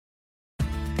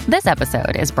This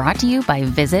episode is brought to you by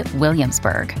Visit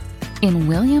Williamsburg. In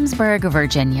Williamsburg,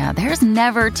 Virginia, there's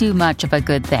never too much of a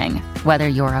good thing. Whether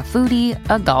you're a foodie,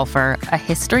 a golfer, a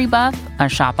history buff, a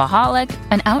shopaholic,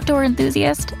 an outdoor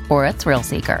enthusiast, or a thrill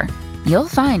seeker, you'll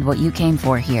find what you came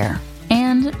for here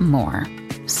and more.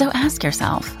 So ask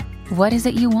yourself, what is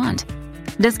it you want?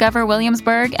 Discover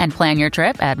Williamsburg and plan your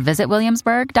trip at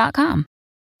visitwilliamsburg.com.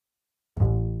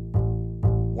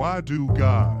 Why do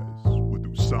guys with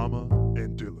Usama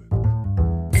and Dylan?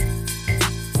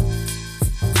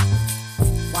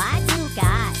 Why do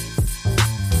guys?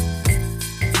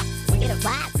 We get a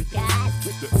why do guys?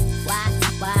 Why do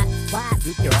guys? Why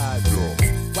do guys?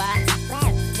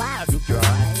 Why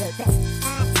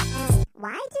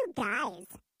do guys?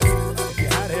 If you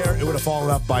had hair, it would have fallen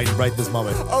off by right this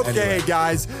moment. Okay, Anyway.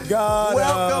 guys.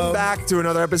 Welcome back to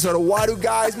another episode of Why Do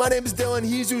Guys? My name is Dylan.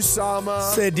 He's Usama.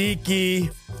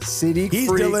 Siddiquee. Siddiquee He's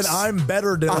freaks. Dylan. I'm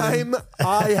better Dylan.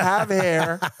 I have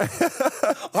hair.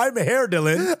 I'm hair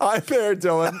Dylan. I'm hair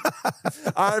Dylan.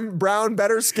 I'm brown,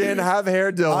 better skin, have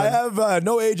hair Dylan. I have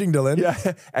no aging Dylan.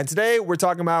 Yeah. And today we're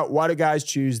talking about why do guys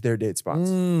choose their date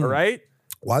spots. All right?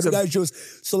 Why do guys choose?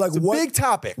 So like, It's a what big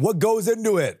topic. What goes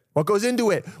into it? What goes into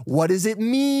it? What does it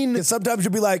mean? Because sometimes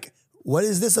you'll be like, what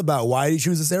is this about? Why do you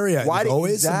choose this area? Why There's do-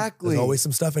 always exactly. There's always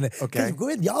some stuff in it. Okay.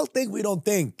 'Cause y'all think we don't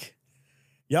think.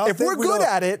 Y'all If think we're we good don't-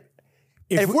 at it,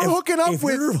 if we're hooking up if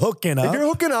with, you're hooking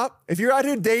up, if you're out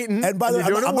here dating, and by the way,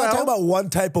 you're I'm doing not it talking well, about one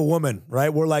type of woman,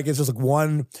 right? We're like, it's just like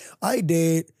one, I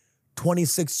date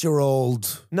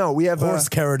 26-year-old no, we have horse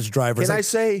carriage drivers. Can I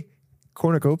say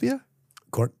cornucopia?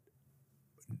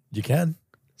 You can.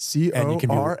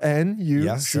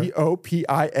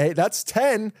 CORNUCOPIA. That's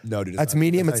 10. No, dude. it's That's not.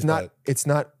 medium. That's It's how you not. It's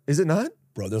not. Is it not?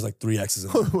 Bro, there's like 3 X's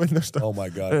in there. When there's no- Oh my I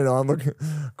God. don't know. I'm looking.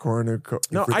 Cornucopia.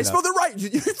 No, freaking I spelled it right.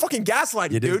 You fucking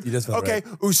gaslighting, You did- dude. you just spelled it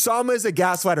okay. Usama is a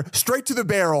gaslighter. Straight to the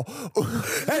barrel.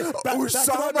 Hey, back to my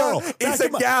Usama barrel. is a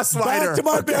gaslighter. Back to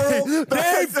my Okay? barrel.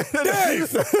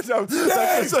 Dave. No,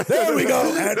 Dave. There we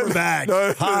go. And we're back.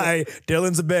 No. Hi,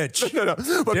 Dylan's a bitch. No.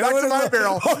 But back Dylan to my is a-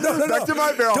 barrel. Oh, no. Back to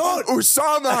my barrel. Don't.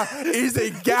 Usama is a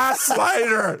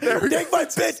gaslighter. There we go. Take my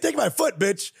bitch. Take my foot,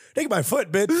 bitch. Take my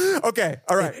foot, bitch. Okay.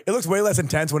 All right. It looks way less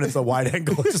intense when it's a wide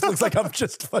angle. It just looks like I'm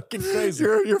just fucking crazy.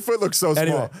 Your foot looks so small.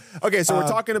 Anyway, Okay, so we're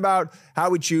talking about how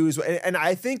we choose, and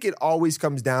I think it always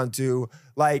comes down to,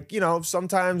 like, you know,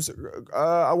 sometimes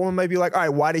a woman might be like, all right,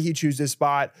 why did he choose this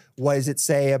spot? What does it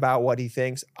say about what he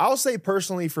thinks? I'll say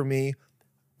personally for me,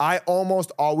 I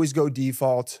almost always go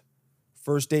default.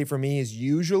 First date for me is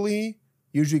usually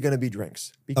going to be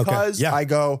drinks because yeah. I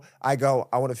go, I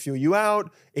want to feel you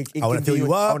out. I wanna feel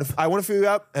you up. I want to feel you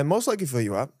up and most likely fill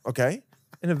you up. Okay.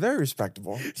 In a very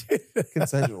respectable,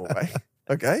 consensual way.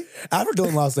 Okay. After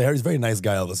Dylan lost the hair, he's a very nice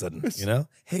guy all of a sudden, you know?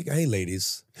 Hey,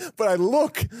 ladies. But I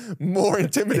look more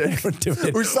intimidating.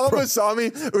 Usama saw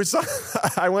me.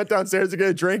 I went downstairs to get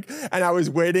a drink and I was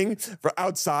waiting for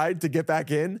outside to get back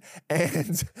in.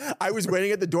 And I was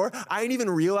waiting at the door. I didn't even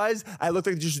realize I looked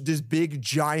like just this big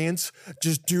giant,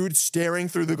 just dude staring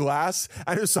through the glass.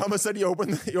 And Usama said he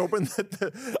opened the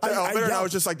elevator and I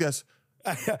was just like this.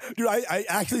 Dude, I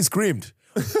actually screamed.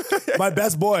 My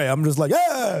best boy. I'm just like,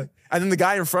 yeah. And then the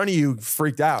guy in front of you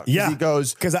freaked out. Yeah. He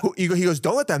goes, he goes,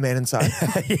 don't let that man inside.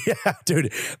 Yeah,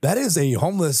 dude. That is a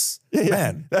homeless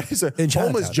man. That is a in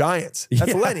homeless Chinatown. giant.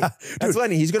 That's Yeah. Lenny. That's Dude,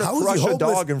 Lenny. He's going how to is he crush a homeless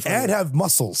dog in front of and you. have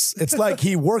muscles. It's like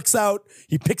he works out,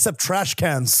 he picks up trash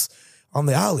cans on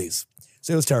the alleys.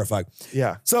 So it was terrifying.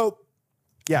 Yeah. So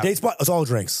Yeah. date spot, it's all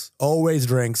drinks. Always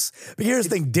drinks. But here's the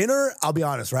thing, dinner, I'll be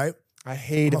honest, right? I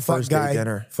hate I'm a a fuck first guy. date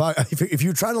dinner. If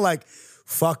you're trying to like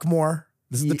fuck more,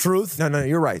 this is the truth. No,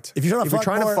 you're right. If you're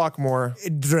trying to fuck more,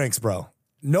 drinks, bro.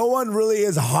 No one really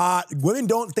is hot. Women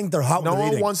don't think they're hot no when they're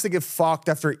one eating. wants to get fucked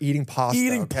after eating pasta.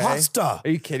 Eating okay? pasta. Are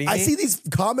you kidding me? I see these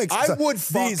comics. I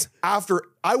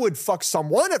would fuck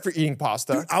someone after eating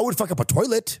pasta. Dude, I would fuck up a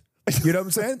toilet. You know what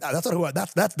I'm saying?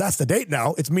 That's the date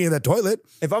now. It's me in that toilet.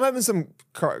 If I'm having some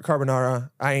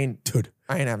carbonara, I ain't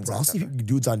having Bro, I'll some. see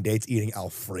dudes on dates eating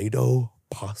Alfredo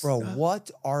pasta. Bro, what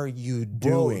are you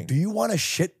Bro, doing? do you want to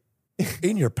shit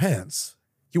in your pants?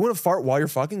 You want to fart while you're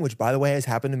fucking, which, by the way, has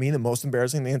happened to me. The most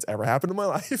embarrassing thing that's ever happened in my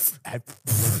life.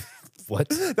 What?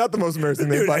 Not the most embarrassing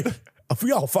thing, but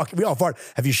We all fart.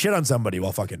 Have you shit on somebody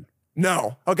while fucking?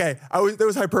 no. Okay, there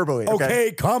was hyperbole.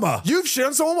 Okay, comma. You've shit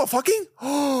on someone while fucking?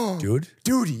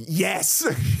 Dude,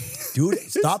 yes. dude,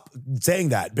 stop saying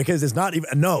that because it's not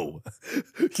even no.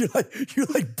 You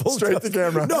like bullshit. Straight to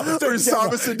camera. No,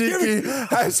 Usama Siddiquee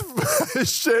has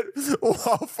shit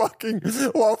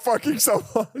while fucking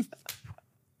someone.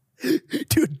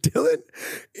 Dude, Dylan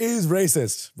is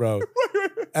racist, bro.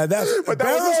 And that's But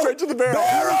that wasn't straight to the barrel.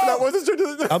 That wasn't straight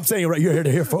to the I'm saying it right. You're here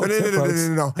to hear, folks.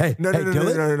 No. Hey, No.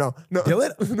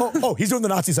 Dylan? Oh, he's doing the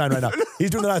Nazi sign right now. He's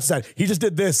doing the Nazi sign. He just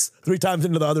did this 3 times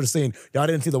into the other scene. Y'all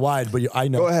didn't see the wide, but I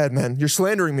know. Go ahead, man. You're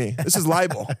slandering me. This is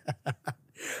libel.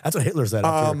 That's what Hitler said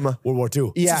after World War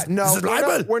II. Yeah, this is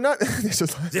libel. We're not. This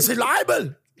is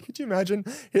libel. Could you imagine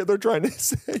Hitler trying to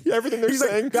say everything they're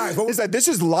saying? Like, guys, he's like, this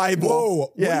is libel. Whoa,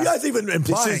 what are you guys even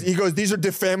implying? He goes, these are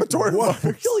defamatory. What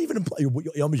y'all even imply?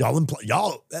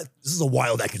 Y'all, this is a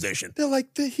wild accusation. They're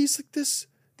like, he's like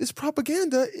this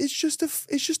propaganda is just a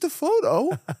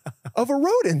photo of a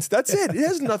rodent. That's it. It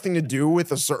has nothing to do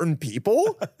with a certain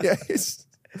people. Yeah,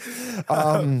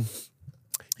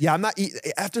 yeah. I'm not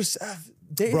after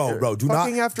dating. Bro, do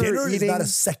not. After dinner eating, is not a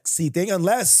sexy thing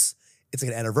unless it's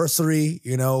like an anniversary,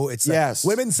 you know. It's like, yes.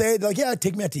 Women say like, yeah,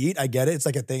 take me out to eat. I get it. It's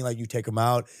like a thing. Like you take them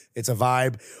out. It's a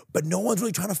vibe. But no one's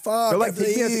really trying to fuck. They're like,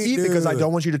 take me out to eat because I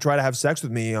don't want you to try to have sex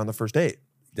with me on the first date.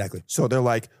 Exactly. So they're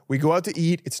like, we go out to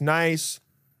eat. It's nice.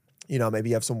 You know, maybe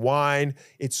you have some wine.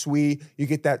 It's sweet. You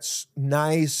get that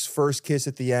nice first kiss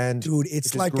at the end. Dude,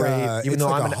 it's like great. Even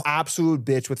though I'm an absolute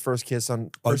bitch with first kiss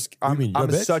on first.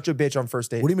 I'm such a bitch on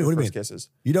first date. What do you mean? What do you mean? Kisses.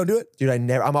 You don't do it? Dude,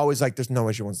 I'm always like, there's no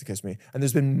way she wants to kiss me. And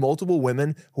there's been multiple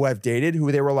women who I've dated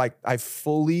who they were like, I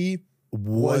fully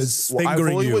was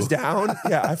down.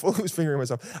 Yeah, I fully was fingering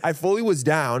myself. I fully was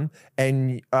down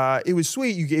and it was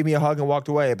sweet. You gave me a hug and walked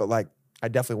away, but like, I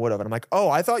definitely would have. And I'm like,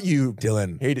 oh, I thought you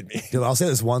hated me. Dylan, I'll say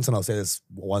this once and I'll say this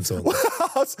once only.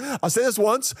 I'll say this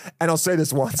once and I'll say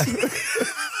this once.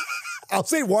 I'll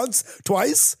say once,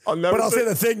 twice, but I'll say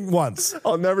the thing once.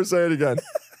 I'll never say it again.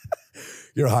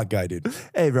 You're a hot guy, dude.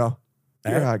 Hey, bro.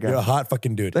 You're a hot guy. You're a hot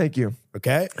fucking dude. Thank you.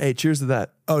 Okay? Hey, cheers to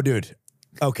that. Oh, dude.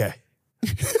 Okay.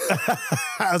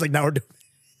 I was like, now we're doing.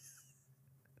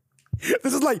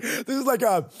 This is like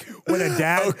when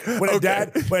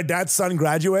a dad's son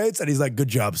graduates and he's like, good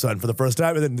job, son, for the first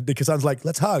time, and then the son's like,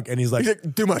 let's hug, and he's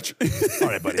like too much. All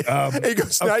right, buddy. He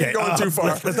goes, now you're going too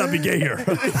far. Let's not be gay here.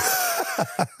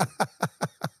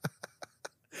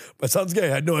 My son's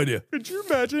gay. I had no idea. Could you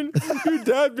imagine your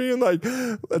dad being like,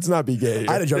 let's not be gay here.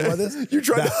 I had a joke about this. You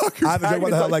tried to hug your I have a joke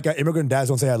about how like immigrant dads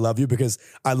don't say I love you because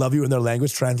I love you in their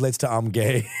language translates to I'm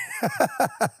gay.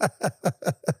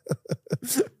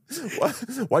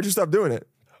 Why'd you stop doing it?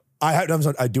 I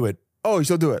do it. Oh, you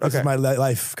still do it? This is my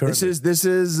life currently. This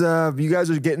is you guys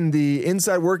are getting the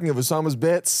inside working of Usama's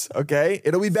bits, okay?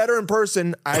 It'll be better in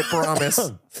person, I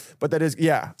promise. But that is,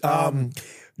 yeah.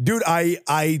 Dude,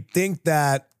 I think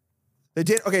that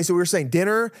okay, so we were saying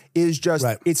dinner is just,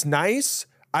 it's nice.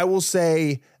 I will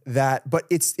say that, but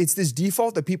it's this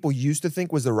default that people used to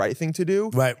think was the right thing to do.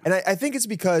 Right. And I think it's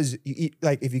because you eat,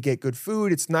 like if you get good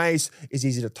food, it's nice. It's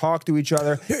easy to talk to each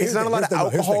other. It's not a lot of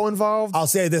alcohol involved. I'll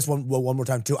say this one more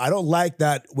time too. I don't like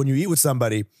that when you eat with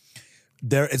somebody,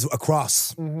 there is a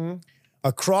cross. Mm-hmm.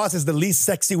 A cross is the least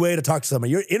sexy way to talk to somebody.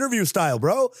 Your interview style,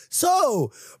 bro.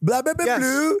 So, blah, blah, blah,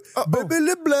 blah, blah,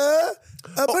 blah,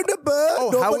 blah.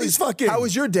 Nobody's fucking. How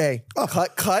was your day?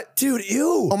 Cut. Dude,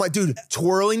 ew. Oh my, dude,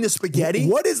 twirling the spaghetti.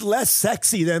 What is less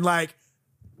sexy than like,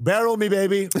 barrel me,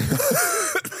 baby.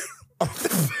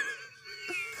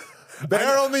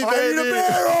 Barrel me, baby. I need a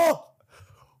barrel.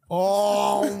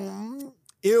 Oh,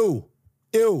 ew.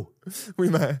 We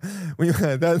might.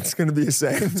 That's gonna be a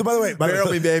saying. So by the way,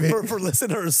 barrel me, baby. For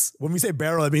listeners, when we say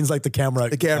barrel, it means like the camera.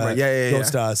 The camera, yeah.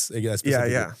 Goes to us.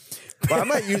 Yeah. But I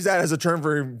might use that as a term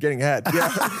for getting head.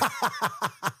 Yeah.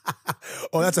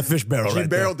 Oh, that's a fish barrel. She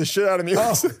barreled the shit out of me.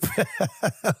 Oh.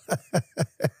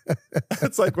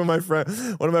 It's like when one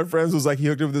of my friends was like, he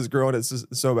hooked up with this girl and it's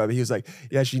so bad. But he was like,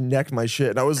 yeah, she necked my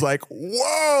shit. And I was like,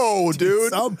 whoa,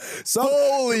 dude. Some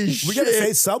holy shit. We gotta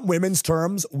say some women's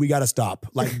terms, we gotta stop.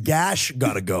 Like gash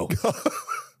gotta go.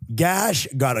 Gash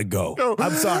gotta go. No,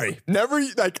 I'm sorry. Never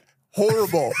like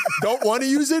horrible. Don't want to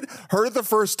use it. Heard it the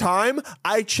first time.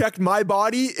 I checked my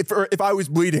body if I was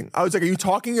bleeding. I was like, are you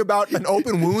talking about an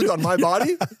open wound on my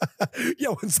body? Yeah,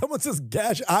 when someone says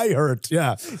gash, I hurt.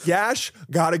 Yeah. Gash,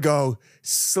 gotta go.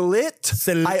 Slit.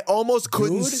 I almost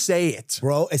couldn't say it.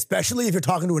 Bro, especially if you're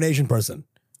talking to an Asian person.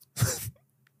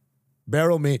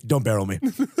 Barrel me. Don't barrel me.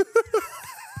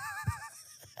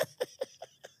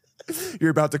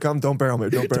 You're about to come. Don't barrel me.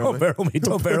 Don't barrel me.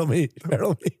 Don't barrel me.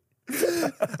 Barrel me.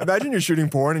 Imagine you're shooting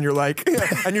porn and you're like,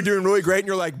 and you're doing really great and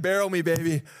you're like, barrel me,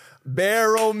 baby.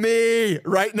 Barrel me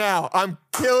right now. I'm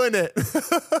killing it.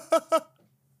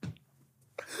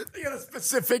 You got a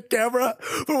specific camera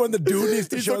for when the dude needs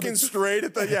to show looking straight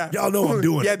at the, Y'all know what I'm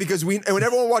doing. Yeah, because when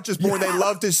everyone watches porn, they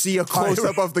love to see a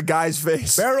close-up of the guy's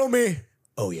face. Barrel me.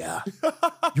 oh yeah,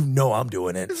 you know I'm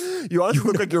doing it. You honestly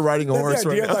look like you're riding a horse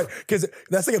right now. Because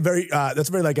that's like a very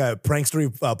like a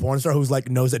prankster porn star who's like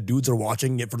knows that dudes are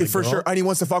watching it from the For girl. sure. And he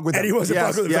wants to fuck with them. And he wants to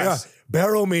fuck with them. Yes. Like,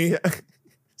 barrel me. Yeah.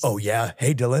 Oh yeah.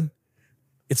 Hey Dylan.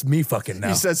 It's me fucking now.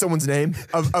 He says someone's name,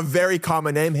 a very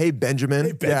common name. Hey, Benjamin.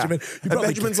 Hey, Benjamin. Yeah. You And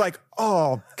Benjamin's like,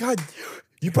 oh, God.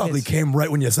 You probably came right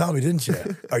when you saw me, didn't you?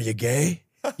 Are you gay?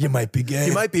 You might be gay.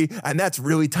 You might be, and that's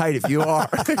really tight if you are.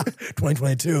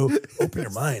 2022. Open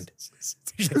your mind.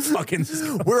 Fucking.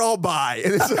 We're all bi.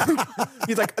 And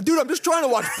he's like, dude, I'm just trying to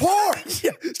watch porn.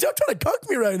 Yeah, stop trying to cuck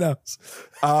me right now.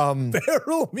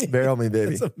 Barrel me. Barrel me,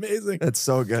 baby. That's amazing. That's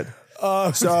so good.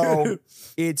 So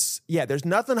it's, there's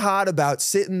nothing hot about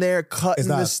sitting there cutting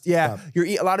this. Yeah.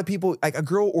 A lot of people, like a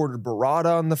girl ordered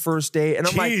burrata on the first date. And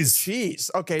I'm like, cheese.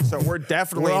 Okay. So we're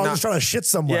definitely we're all not just trying to shit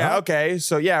somewhere. Yeah. Huh? Okay.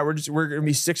 So yeah, we're going to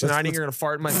be 69ing. You're going to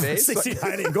fart in my face.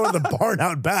 69ing, go to the barn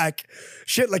out back,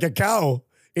 shit like a cow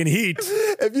in heat.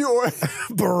 If you order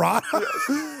burrata,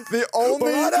 the only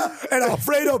burrata and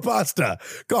Alfredo pasta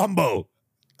combo.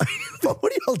 What are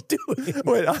y'all doing?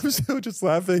 Wait, I'm still just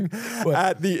laughing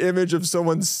at the image of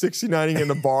someone 69ing in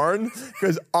the barn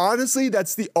because honestly,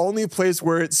 that's the only place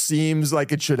where it seems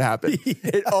like it should happen. Yeah.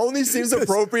 It only seems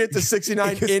appropriate to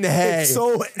 69 in hay. It's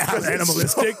so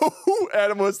animalistic. So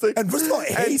animalistic. And first of all,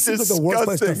 hay seems like the worst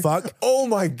place to fuck. Oh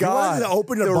my God. You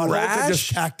open your butthole to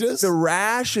just cactus? The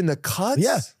rash and the cuts?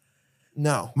 Yeah.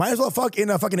 No. Might as well fuck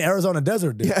in a fucking Arizona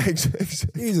desert, dude. Yeah,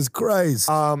 exactly. Jesus Christ.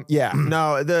 Yeah.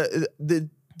 No, the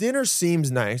dinner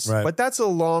seems nice, but that's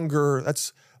longer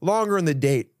in the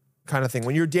date kind of thing.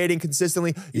 When you're dating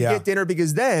consistently, you get dinner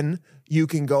because then you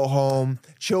can go home,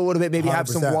 chill a little bit, maybe have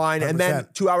some wine, 100%. And then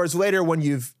 2 hours later when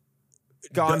you've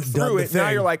gone through it, now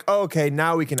you're like, oh, okay,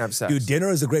 now we can have sex. Dude, dinner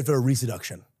is great for a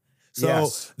re-seduction. So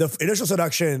the initial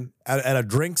seduction at a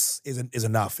drinks is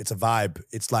enough. It's a vibe.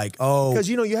 It's like, because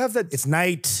you have that. It's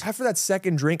night after that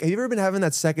second drink. Have you ever been having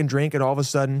that second drink and all of a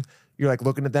sudden you're like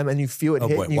looking at them and you feel it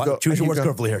hit? Boy, and you go, choose your words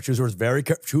carefully here. Choose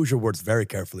your words very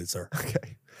carefully, sir.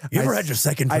 Okay. You ever had your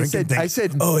second drink? I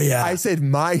said, oh yeah. I said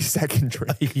my second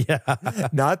drink. Yeah.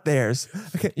 Not theirs.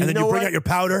 Okay. And then you bring out your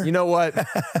powder. You know what?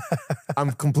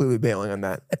 I'm completely bailing on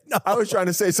that. No. I was trying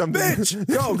to say something. Bitch.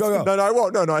 Go. No, I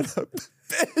won't. No.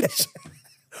 Bitch.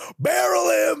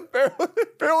 Barrel him.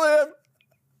 Barrel him.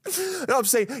 No, I'm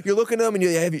saying you're looking at them and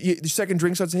your second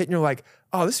drink starts to hit and you're like,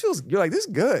 oh, this feels. You're like, this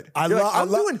is good. I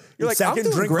love. You're like, second I'm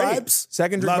doing drink great. vibes.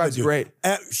 Second drink vibes, great.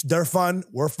 They're fun.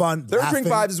 We're fun. Third drink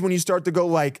vibes is when you start to go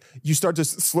like you start to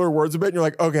slur words a bit and you're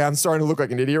like, okay, I'm starting to look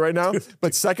like an idiot right now.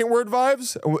 But second word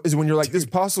vibes is when you're like, this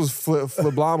pasta's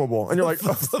flammable, and you're like,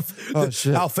 oh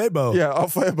shit, Alfredo. Yeah,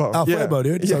 Alfredo,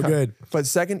 dude, so good. But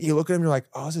second, you look at him, you're like,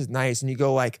 oh, this is nice, and you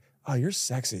go like, oh, you're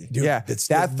sexy. Dude, yeah,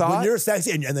 that thought. When you're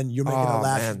sexy and then you're making her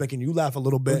laugh, she's making you laugh a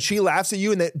little bit. When she laughs at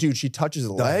you and dude, she touches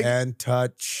the leg. Hand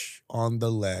touch on the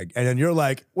leg. And then you're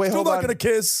like, wait, still not gonna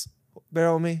kiss.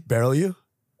 Barrel me. Barrel you?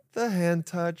 The hand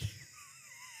touch.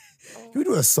 Can we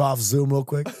do a soft zoom real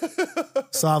quick?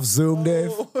 Soft zoom,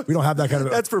 Dave. We don't have that kind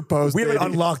of. That's for post. We haven't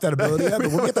unlocked that ability yet,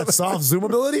 but we'll get that soft zoom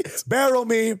ability. Barrel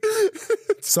me.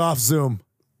 Soft zoom.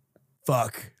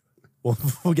 Fuck.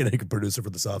 We'll get a producer for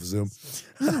the soft zoom.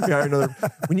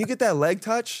 When you get that leg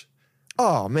touch,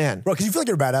 oh man, bro, because you feel like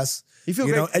you're a badass. You feel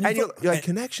great, and you're like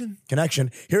connection.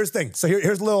 Here's the thing. So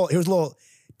here's little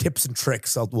tips and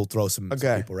tricks. We'll throw some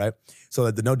people, right?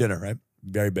 So the no dinner, right?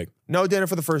 Very big. No dinner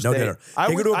for the first date. No dinner.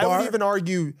 I would even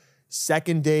argue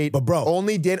second date, but bro,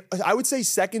 only dinner. I would say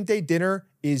second date dinner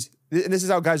is, and this is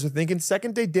how guys are thinking.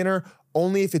 Second date dinner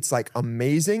only if it's like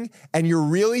amazing, and you're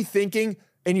really thinking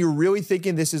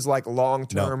this is like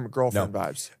long-term girlfriend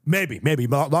vibes. Maybe.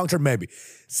 Long-term, maybe.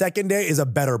 Second day is a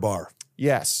better bar.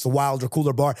 Yes. It's a wilder,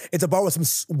 cooler bar. It's a bar with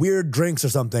some weird drinks or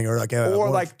something. Or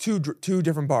like two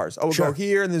different bars. Oh, we'll go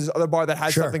here and there's this other bar that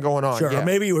has something going on. Sure. Yeah. Or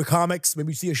maybe with comics,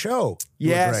 maybe you see a show.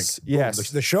 Yes. Yes. Boom.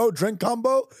 The show drink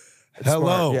combo.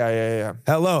 Hello. Smart. Yeah.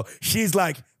 Hello. She's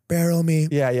like, barrel me.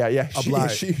 Yeah.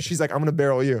 She's like, I'm going to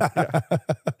barrel you. Yeah.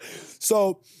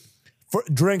 So... for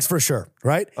drinks for sure,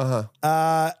 right?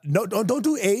 No, don't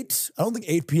do 8. I don't think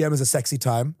 8 p.m. is a sexy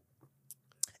time.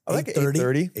 I like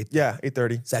 8:30. Yeah,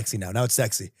 8:30. Sexy now. Now it's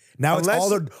sexy. Now it's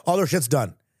all their shit's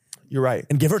done. You're right.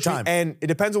 And give her time. And it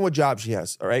depends on what job she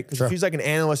has, all right? Because if she's like an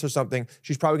analyst or something,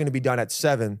 she's probably going to be done at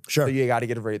 7. Sure. So you got to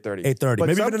get her for 8:30. 8:30.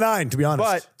 Maybe even a 9, to be honest.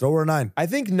 But throw her a 9. I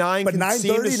think 9 But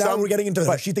 9:30, now we're getting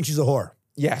into she thinks she's a whore.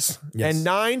 Yes. And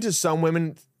 9 to some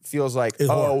women feels like,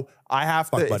 I have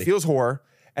to, it feels whore.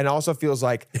 And it also feels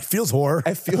like It feels whore.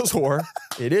 it feels whore.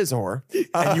 It is whore.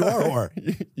 And you are a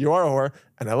whore. You are a whore,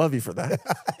 and I love you for that.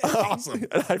 Awesome.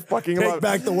 And I fucking Take love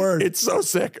back the word. It's so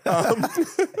sick.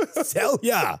 Hell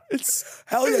yeah. It's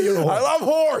Hell yeah, you're a whore. I love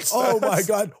horse. Oh my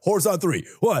God. Horse on 3.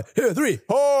 1, 2, 3.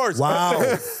 Horse.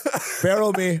 Wow.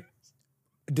 Barrel me.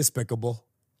 Despicable.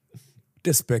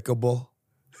 Despicable.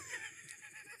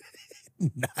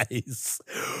 Nice.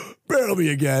 Barrel me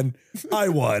again. I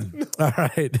won. All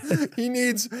right. He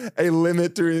needs a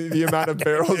limit to the amount of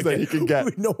barrels that he can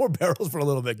get. No more barrels for a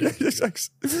little bit.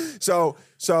 So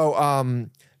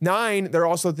 9, they're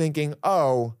also thinking,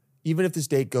 oh, even if this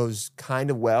date goes kind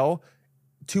of well,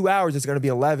 2 hours, it's going to be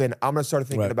 11. I'm going to start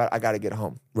thinking Right. about, I got to get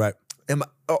home. Right.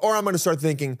 Or I'm going to start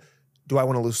thinking, do I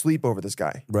want to lose sleep over this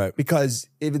guy? Right. Because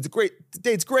if it's great, the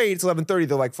date's great, it's 11:30,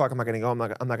 they're like, fuck, I'm not going to go. I'm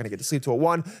not going to get to sleep till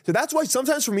 1. So that's why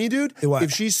sometimes for me, dude, What?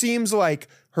 if she seems like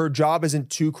her job isn't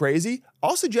too crazy,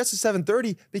 I'll suggest a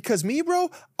 7:30 because me, bro,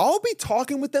 I'll be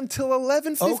talking with them till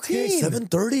 11:15. Okay,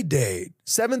 7:30 date.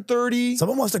 7:30.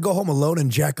 Someone wants to go home alone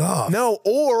and jack off. No,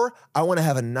 or I want to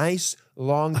have a nice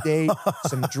long date,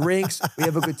 some drinks. We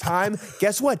have a good time.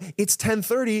 Guess what? It's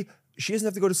 10:30. She doesn't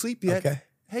have to go to sleep yet. Okay.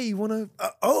 Hey, you want to?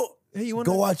 Hey, you want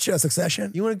Go to watch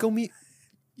Succession? You want to go meet?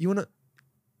 You want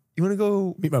to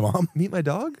go Meet my mom? meet my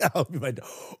dog? I'll be my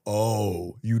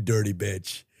Oh, you dirty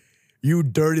bitch. You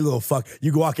dirty little fuck.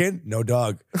 You walk in, no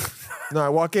dog. No, I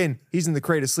walk in. He's in the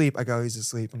crate asleep. I go, he's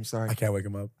asleep. I'm sorry. I can't wake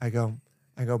him up. I go,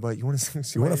 but you want to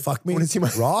see? You want to fuck me? Want to see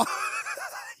my raw?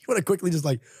 You want to quickly just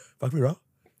like fuck me raw?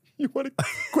 You want to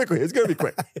quickly? It's gonna be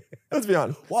quick. Let's be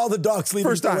honest. While the dog's sleeping,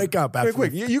 First you time. wake up. Quick, After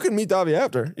quick. You can meet Dobby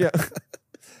after. Yeah.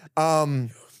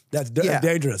 That's Yeah.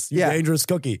 dangerous. You Yeah. dangerous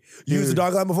cookie. You used the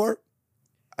dog line before?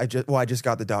 I just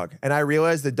got the dog, and I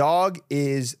realized the dog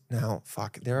is now.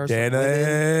 Fuck, there are some women.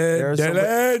 There are some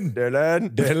Dylan.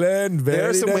 Dylan. There are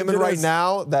very some women right dangerous.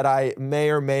 now that I may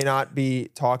or may not be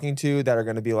talking to that are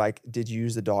going to be like, "Did you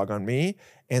use the dog on me?"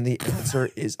 And the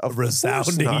answer is a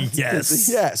Resounding yes.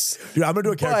 yes. Dude, I'm gonna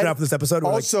do a character But after this episode.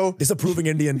 We're also- like, disapproving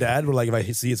Indian dad. We're like, if I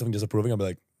see something disapproving, I'll be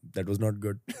like, that was not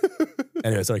good.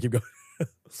 Anyway, sorry, keep going.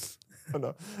 Oh,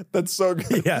 no. That's so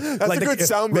good. Yeah, That's like a the- good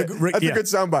sound bit. Rick- That's yeah. a good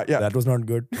sound bite. Yeah. That was not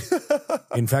good.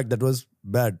 In fact, that was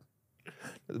bad.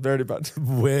 Very bad.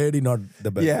 Very not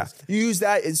the best. Yeah. You use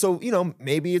that. And so,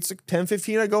 maybe it's like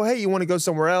 10:15. I go, hey, you want to go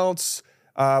somewhere else?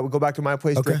 We'll go back to my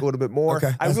place, drink a little bit more.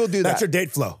 Okay. I will do that. That's your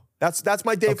date flow. That's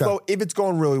my date Okay. flow if it's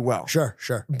going really well. Sure.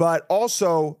 But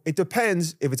also, it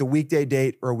depends if it's a weekday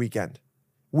date or a weekend.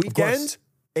 Weekend,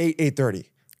 8:30.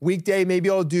 Weekday, maybe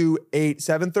I'll do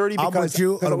 7:30 I'm because with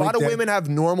you on a a lot of weekday. women have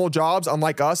normal jobs,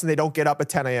 unlike us, and they don't get up at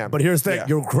 10 a.m. But here's the thing. Yeah.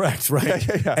 You're correct, right?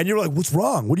 Yeah. And you're like, what's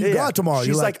wrong? What do you Yeah, got tomorrow? She's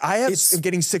You're like, I'm it's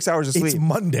getting 6 hours of It's sleep.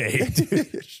 Monday.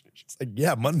 She's like,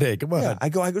 yeah, Monday. Come on. Yeah, I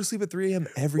go to sleep at 3 a.m.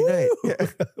 every night. Yeah.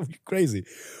 You're crazy.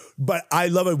 But I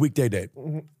love a weekday date.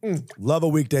 Love a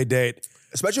weekday date.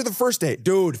 Especially the first date.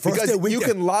 Dude, first because date, you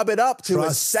weekday. can lob it up to a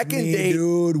Trust second me, date.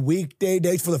 dude. Weekday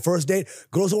dates for the first date.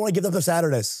 Girls don't want to give up their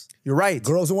Saturdays. You're right.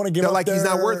 Girls don't want to give They're up like, he's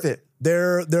not worth it.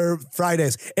 Their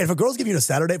Fridays. And if a girl's giving you a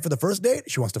Saturday for the first date,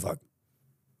 she wants to fuck.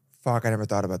 Fuck, I never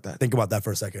thought about that. Think about that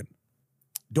for a second.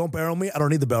 Don't barrel me. I don't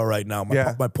need the barrel right now.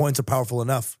 Yeah. My points are powerful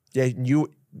enough. Yeah, you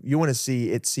want to see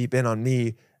it seep in on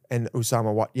me and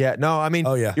Usama. Yeah, no, I mean,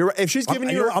 Oh, yeah. You're right. If she's giving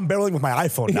you, I'm barreling with my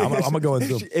iPhone now. I'm going to go and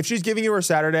zoom. if she's giving you her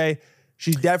Saturday,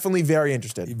 she's definitely very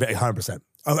interested. 100%.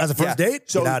 Oh, as a first date?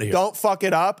 So Get out of here. don't fuck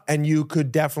it up, and you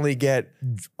could definitely get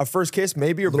a first kiss.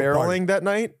 Maybe you're Little barreling party. that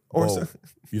night, or Whoa.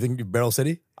 You think you Barrel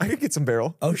City? I could get some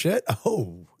barrel. Oh, shit.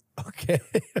 Oh, okay.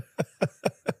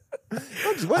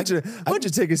 Why don't you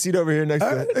take a seat over here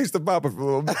next to Papa for a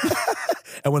little bit?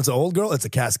 And when it's an old girl, it's a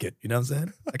casket. You know what I'm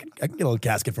saying? I can get a little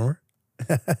casket from her.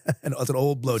 And it's an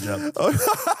old blowjob.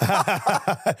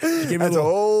 That's an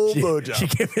old blowjob. She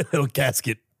gave me a little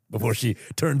casket before she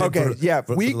turned Okay, in for, yeah.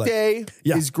 for the Weekday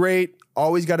Yeah. is great.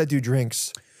 Always got to do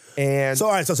drinks. And So,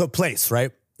 all right, so place,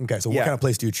 right? Okay, so what Yeah. kind of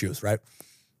place do you choose, right?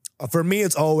 For me,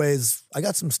 it's always, I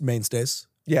got some mainstays.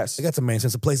 yes, I got some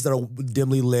mainstays, some places that are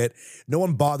dimly lit. No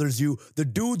one bothers you. The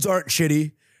dudes aren't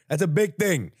shitty. That's a big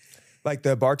thing. like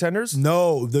the bartenders.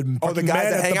 No, the Oh, the fucking guys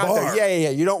man that at hang the out bar. there. Yeah.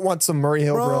 You don't want some Murray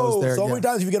Hill Bro, bros there. so yeah. many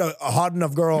times if you get a hot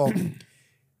enough girl,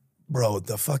 bro,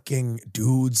 the fucking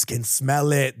dudes can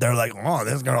smell it. They're like, oh,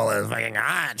 this girl is fucking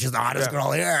hot. She's the hottest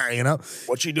girl here, you know?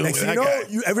 What she doing Next with thing you that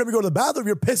know, guy? every time you go to the bathroom,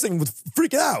 you're pissing with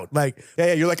freaking out. Like,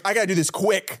 Yeah. You're like, I gotta do this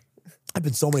quick. I've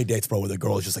been so many dates, bro, where the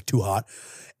girl is just like too hot.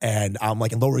 And I'm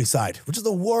like in Lower East Side, which is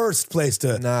the worst place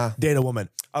to Nah. date a woman.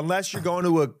 Unless you're going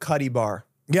to a cutty bar.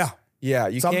 Yeah. Yeah,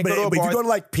 you can't go to a but if bar. you go to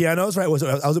like pianos, right? We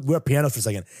were at pianos for a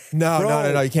second.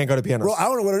 No, you can't go to pianos. Bro, I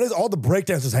don't know what it is. All the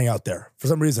breakdancers hang out there for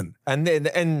some reason.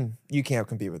 And you can't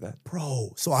compete with that.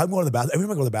 Bro, so I'm going to the bathroom. Every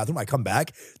time I go to the bathroom, I come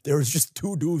back. There's just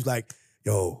two dudes like,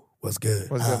 yo, what's good?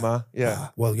 What's good, ma? Yeah.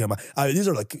 What's good, ma? These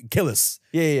are like killers.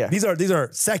 Yeah. These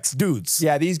are sex dudes.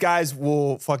 Yeah, these guys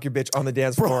will fuck your bitch on the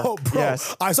dance floor. Bro,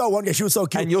 Yes. I saw one guy. She was so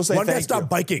cute. And you'll say one guy thank stopped you.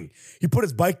 biking. He put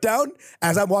his bike down.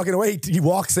 As I'm walking away, he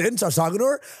walks in, starts talking to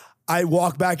her. I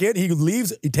walk back in. He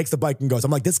leaves. He takes the bike and goes.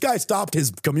 I'm like, this guy stopped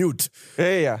his commute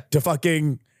Yeah. to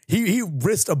fucking. He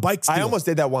risked a bike steal. I almost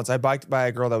did that once. I biked by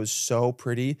a girl that was so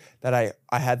pretty that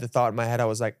I had the thought in my head. I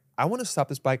was like, I want to stop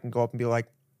this bike and go up and be like,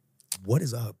 What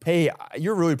is up? hey,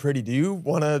 you're really pretty. Do you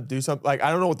want to do something? Like,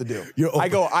 I don't know what to do. You're I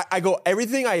go,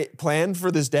 everything I planned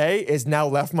for this day is now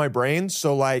left my brain.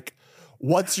 So like,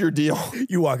 what's your deal?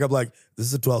 You walk up like, this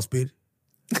is a 12 speed.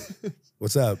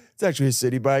 What's up? It's actually a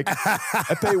city bike.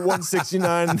 I pay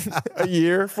 $169 a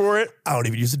year for it. I don't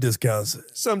even use the discounts.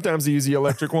 Sometimes I use the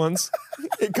electric ones.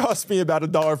 It costs me about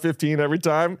 $1.15 every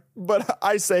time, but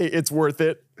I say it's worth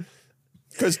it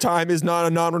because time is not a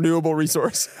non-renewable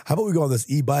resource. How about we go on this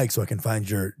e-bike so I can find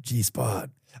your G-spot?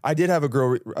 I did have a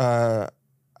girl. I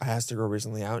asked a girl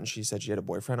recently out, and she said she had a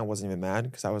boyfriend. I wasn't even mad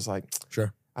because I was like,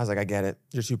 Sure. I get it.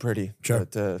 You're too pretty Sure.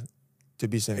 to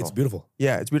be single. It's beautiful.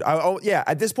 Yeah, it's beautiful. Yeah,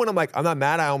 at this point, I'm like, I'm not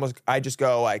mad. I just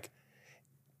go like,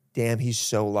 damn, he's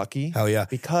so lucky. Hell yeah.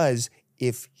 Because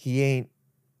if he ain't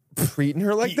treating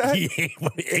her like that, He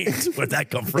ain't. Where'd that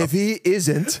come from? if he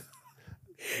isn't,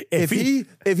 if he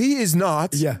is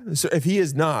not, Yeah. So if he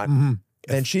is not,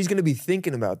 then she's gonna be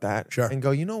thinking about that, Sure. and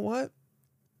go, you know what?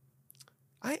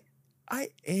 I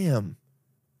am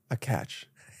a catch,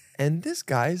 and this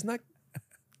guy is not.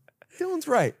 Dylan's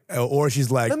right. Or she's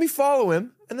like, Let me follow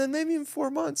him, and then maybe in 4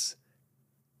 months,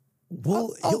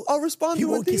 well, I'll respond he to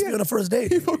won't it. kiss me on a first date.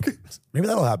 Maybe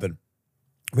that'll happen.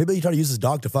 Maybe he try to use his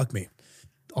dog to fuck me.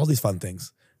 All these fun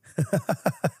things.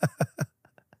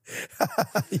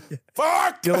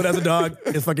 Fuck! Dylan has a dog.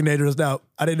 It's fucking dangerous now.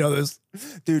 I didn't know this.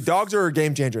 Dude, dogs are a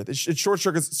game changer. It short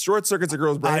circuits a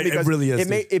girl's brain. It really is,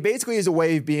 dude. It basically is a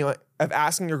way of being of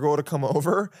asking your girl to come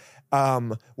over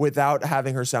without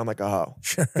having her sound like a hoe.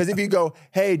 Because if you go,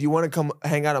 hey, do you want to come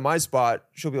hang out at my spot?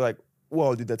 She'll be like,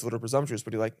 whoa, dude, that's a little presumptuous.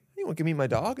 But you're like, you want to meet my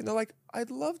dog? And they're like,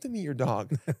 I'd love to meet your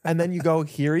dog. And then you go,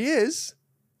 here he is.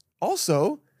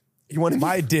 Also, you want to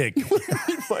My dick. You want to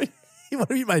meet my You want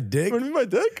to meet my dick? You want to meet my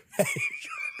dick?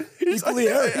 Equally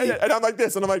hairy. And I'm like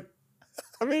this, and I'm like,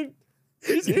 I mean,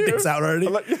 he's Your here. dick's out already?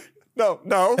 I'm like, no.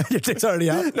 Your dick's already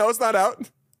out? No, it's not out.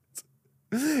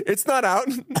 It's not out.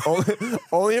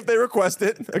 only if they request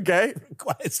it, okay?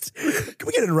 Request. Can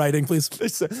we get it in writing, please?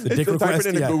 The dick type request, it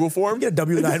in a yeah. Google form. Get a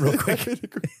W9 real quick.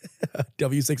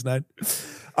 W69.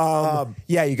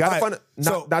 Yeah, you gotta All find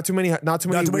right, not too many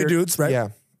many dudes, right? Yeah.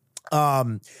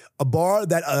 A bar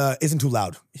that isn't too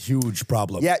loud. Huge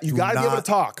problem. Yeah, you Do gotta be able to not-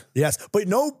 talk. Yes, but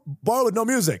no bar with no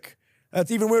music. That's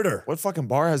even weirder. What fucking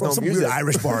bar has Or no some music? weird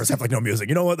Irish bars have like no music.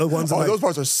 You know what? The ones that, Oh, like, those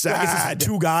bars are like, it's sad. just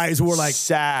two guys who are like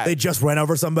Sad. They just ran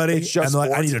over somebody It's just and they're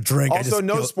like, I sports. need a drink. I Also, just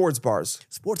no feel- sports bars.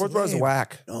 Sports bars are lame.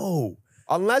 whack. No.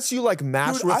 Unless you like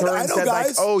matched Dude, with her I and know said guys-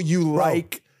 like, oh, you Bro.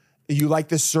 like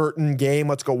this certain game.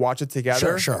 Let's go watch it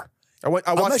together. Sure. I watched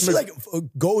Unless she like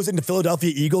goes into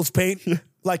Philadelphia Eagles paint,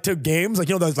 like to games, like,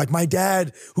 you know, there's like my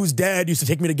dad, whose dad used to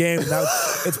take me to games. Now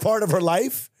it's part of her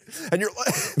life. and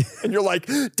you're like,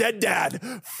 dead dad.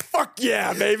 Fuck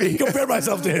yeah, baby. Compare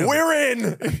myself to him. We're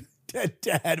in. Dead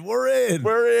dad, we're in.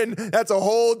 We're in. That's a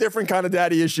whole different kind of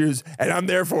daddy issues, and I'm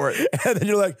there for it. And then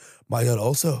you're like, my dad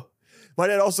also. My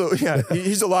dad also, yeah,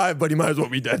 he's alive, but he might as well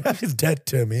be dead. He's dead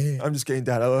to me. I'm just kidding,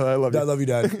 Dad. I love you. I love you,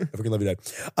 Dad. I freaking love you,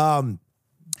 Dad.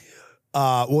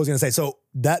 What was I gonna say? So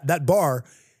that bar,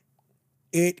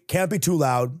 it can't be too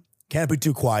loud, can't be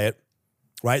too quiet,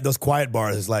 right? Those quiet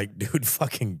bars is like, dude,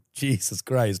 fucking Jesus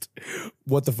Christ,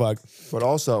 what the fuck? But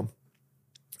also,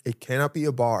 it cannot be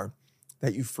a bar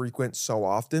that you frequent so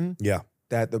often Yeah,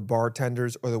 that the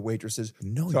bartenders or the waitresses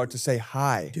No, start to say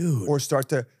hi, Dude. or start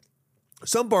to.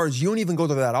 Some bars you don't even go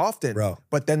to that often, Bro.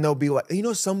 But then they'll be like, you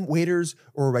know, some waiters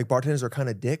or like bartenders are kind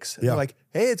of dicks. And Yeah. They're like,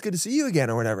 hey, it's good to see you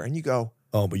again, or whatever, and you go,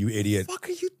 oh, but you idiot. "What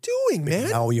are you doing, man?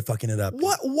 How are you fucking it up?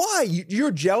 What? Why? You're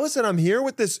jealous, and I'm here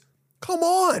with this. Come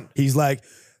on." He's like,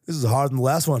 this is harder than the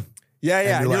last one. Yeah,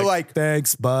 And you're like,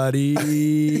 thanks, buddy.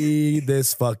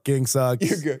 This fucking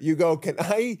sucks. you go. Can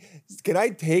I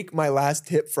take my last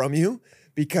tip from you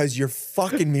because you're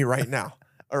fucking me right now?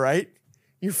 All right,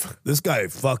 This guy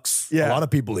fucks Yeah. a lot of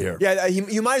people here. Yeah,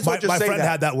 you might as well just My say friend that.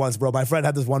 had that once, bro. My friend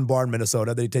had this one bar in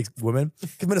Minnesota that he takes women.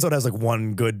 Because Minnesota has like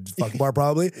one good fuck bar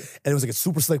probably. And it was like a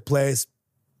super slick place.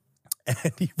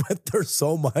 and he went there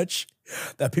so much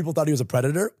that people thought he was a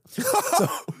predator.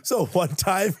 So one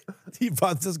time he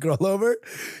brought this girl over.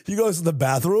 He goes to the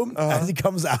bathroom. As he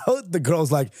comes out, the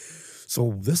girl's like,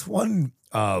 so this one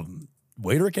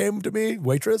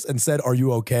waitress, and said, "Are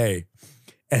you okay?"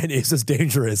 And it's just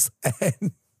dangerous.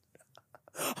 And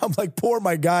I'm like, poor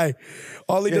my guy.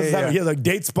 All he does is he has a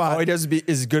date spot. All he does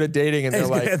is good at dating, and they're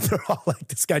like, and they're all like,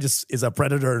 this guy just is a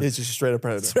predator. He's just a straight up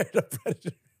predator. Straight up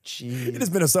predator. Jeez. It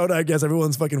is Minnesota, I guess.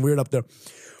 Everyone's fucking weird up there.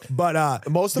 But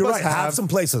most of you're us right, have some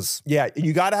places. Yeah,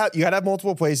 you gotta have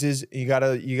multiple places. You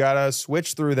gotta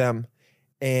switch through them,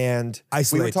 and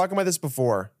Isolate. We were talking about this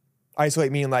before.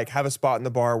 Isolate meaning like have a spot in the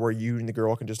bar where you and the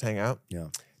girl can just hang out. Yeah.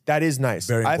 That is nice.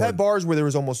 Very I've had important. bars where there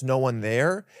was almost no one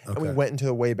there, and we Okay. went into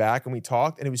the way back and we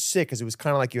talked, and it was sick because it was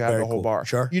kind of like you had Very the whole cool. bar.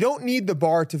 Sure. You don't need the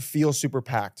bar to feel super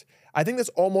packed. I think that's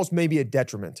almost maybe a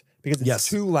detriment because it's Yes.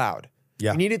 too loud.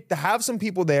 Yeah. You need it to have some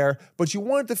people there, but you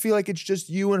want it to feel like it's just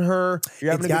you and her.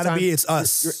 You're having It's a good gotta time. be, it's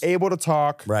us. You're able to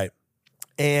talk. Right.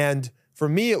 And for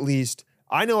me, at least,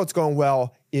 I know it's going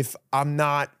well if I'm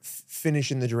not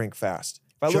finishing the drink fast.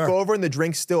 If I look Sure. over and the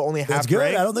drink's still only half That's good.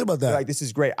 drank, I don't think about that. you're like, this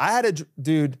is great. I had a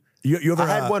dude. You ever,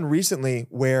 I had one recently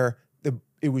where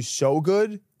it was so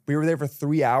good. We were there for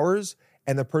 3 hours,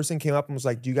 and the person came up and was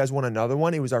like, "Do you guys want another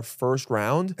one?" It was our first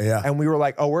round, Yeah. and we were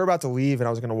like, "Oh, we're about to leave," and I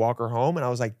was going to walk her home, and I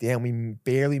was like, "Damn, we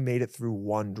barely made it through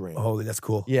one drink." Oh, that's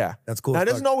cool. Yeah, That's cool. Now as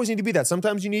it doesn't fuck. always need to be that.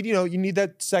 Sometimes you need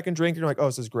that second drink, and you're like, "Oh,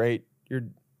 this is great.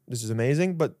 This is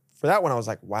amazing." But for that one, I was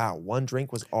like, "Wow, one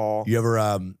drink was all." You ever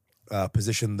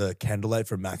position the candlelight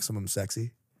for maximum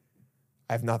sexy?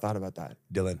 I've not thought about that,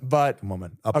 Dylan, but come on,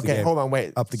 man. Up the okay, game. hold on,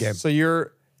 wait. Up the game. So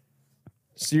you're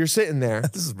sitting there.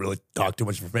 This is really talk too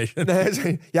much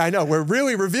information. Yeah, I know. We're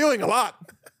really revealing a lot.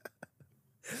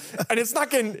 And it's not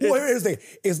getting Well, here's the thing.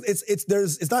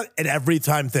 It's not an every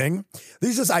time thing.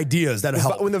 These are just ideas that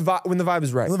help. when the vibe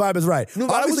is right. When the vibe is right. No,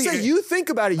 but I would Obviously, say you think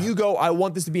about it, you go, I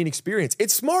want this to be an experience.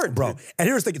 It's smart, bro. dude. And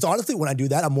here's the thing. It's honestly, when I do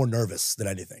that, I'm more nervous than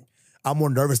anything. I'm more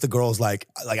nervous the girl's like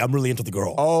I'm really into the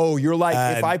girl. Oh, you're like,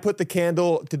 if And- I put the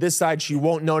candle to this side, she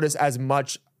won't notice as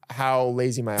much how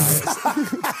lazy my eye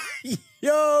is.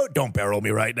 Yo, don't barrel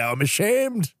me right now. I'm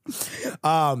ashamed.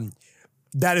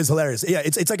 That is hilarious. Yeah,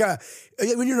 it's like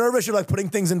when you're nervous, you're like putting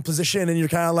things in position, and you're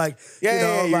kind of like,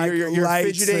 Yeah, like you're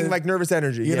lights fidgeting, and- like nervous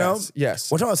energy. You know?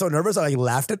 Yes. One time I was so nervous, I like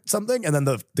laughed at something, and then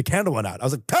the candle went out. I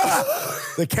was like, ah!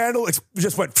 The candle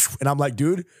just went, and I'm like,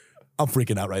 dude, I'm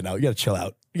freaking out right now. You gotta chill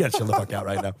out. You gotta chill the fuck out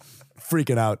right now.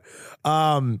 Freaking out.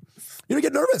 You don't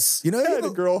get nervous. You know?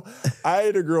 I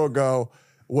had a girl go,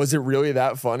 was it really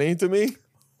that funny to me?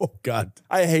 Oh God.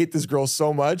 I hate this girl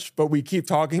so much, but we keep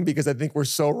talking because I think we're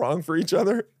so wrong for each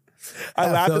other. I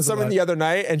Yeah, laughed that at was something a the other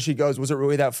night and she goes, was it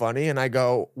really that funny? And I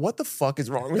go, what the fuck is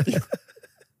wrong with you?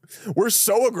 We're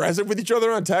so aggressive with each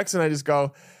other on text. And I just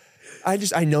go, I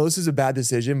know this is a bad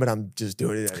decision, but I'm just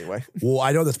doing it anyway. Well,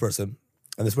 I know this person,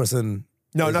 and this person.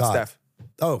 No, is not hot. Steph.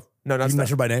 Oh, No, not you Steph. mentioned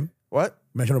her by name. What?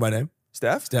 Mention her by name.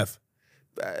 Steph? Steph.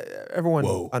 Everyone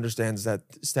Whoa. understands that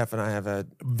Steph and I have a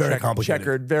Very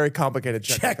complicated. very complicated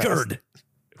Checkered.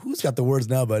 Who's got the words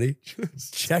now, buddy?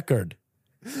 Checkered.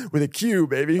 past. With a Q,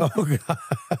 baby. Oh God,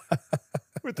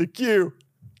 With a Q.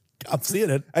 I'm seeing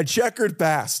it. A checkered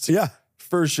past. Yeah.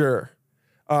 For sure.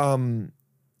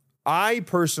 I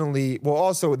personally, well,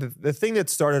 also the thing that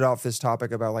started off this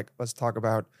topic about like, let's talk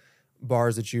about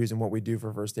bars to choose and what we do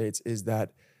for first dates is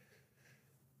that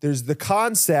there's the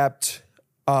concept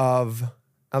of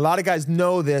a lot of guys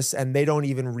know this and they don't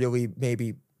even really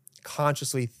maybe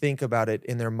consciously think about it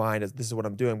in their mind as this is what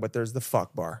I'm doing, but there's the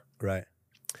fuck bar. Right.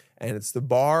 And it's the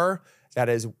bar that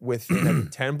is within a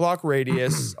 10 block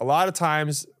radius, a lot of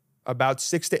times about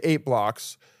 6 to 8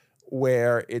 blocks,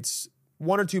 where it's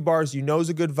one or two bars you know is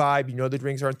a good vibe, you know the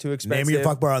drinks aren't too expensive. Name your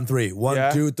fuck bar on 3. 1, Yeah.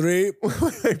 2, 3.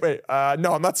 wait,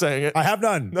 no, I'm not saying it. I have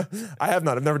none. I have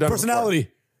not. I've never done it Personality.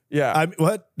 before. Yeah. I'm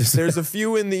what? There's a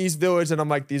few in the East Village, and I'm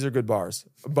like, these are good bars.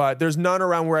 But there's none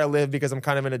around where I live because I'm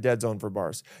kind of in a dead zone for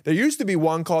bars. There used to be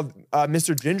one called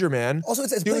Mr. Ginger Man. Also,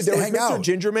 it's a Dude, place there to was hang Mr. out.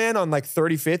 Ginger Man on like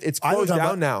 35th. It's I know what closed you're down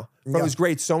talking now. Bro, Yeah. it was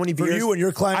great. So many For beers. you and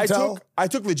your clientele? I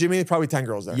took legitimately probably 10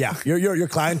 girls there. Yeah, your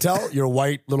clientele, your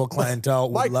white little clientele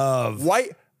would Like, love.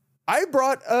 White. I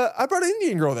brought an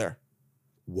Indian girl there.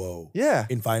 Whoa. Yeah.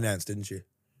 In finance, didn't she?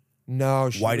 No,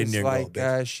 she White was Indian girl, like,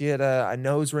 bitch. she had a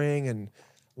nose ring and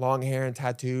long hair and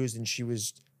tattoos, and she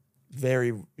was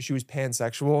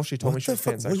pansexual. She told me What she the was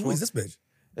fuck? pansexual. Who is this bitch?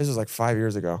 This was like 5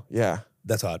 years ago. Yeah.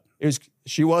 That's hot.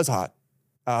 She was hot.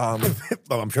 Oh,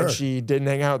 I'm sure. And she didn't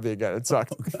hang out with me again. It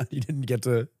sucked. You didn't get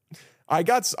to. I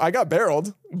got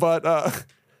barreled, but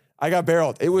I got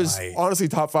barreled. It was honestly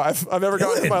top 5 I've ever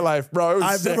gotten in my life, bro. It was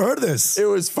I've sick. never heard of this. It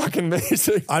was fucking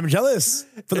amazing. I'm jealous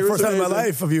for the first time in my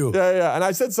life of you. Yeah. And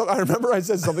I said something. I remember I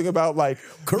said something about like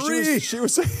curry. She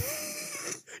was saying,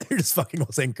 you're just fucking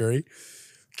saying curry.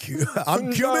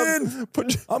 I'm Cuban.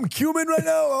 I'm Cuban right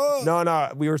now. Oh.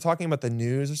 No. We were talking about the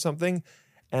news or something,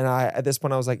 and at this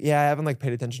point I was like, yeah, I haven't like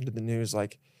paid attention to the news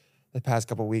like the past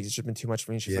couple of weeks. It's just been too much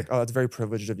for me. She's like, oh, that's very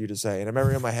privileged of you to say. And I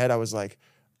remember in my head I was like,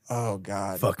 oh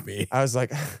God, fuck me. I was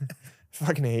like,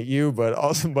 fucking hate you, but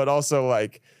also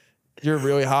like, you're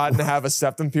really hot and have a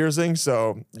septum piercing.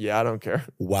 So yeah, I don't care.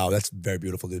 Wow, that's very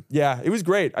beautiful, dude. Yeah, it was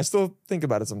great. I still think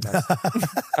about it sometimes.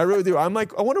 I really do. I'm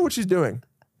like, I wonder what she's doing.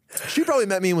 She probably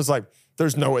met me and was like,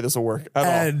 there's no way this will work at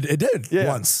all. And it did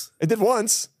once. It did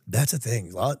once. That's the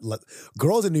thing.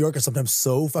 Girls in New York are sometimes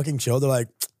so fucking chill. They're like,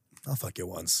 I'll fuck you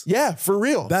once. Yeah, for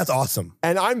real. That's awesome.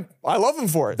 And I love them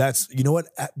for it. That's, you know what?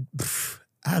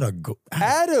 Add a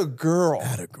girl.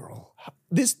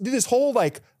 This whole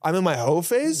like, I'm in my hoe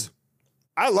phase.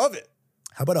 I love it.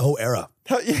 How about a hoe era?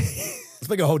 Let's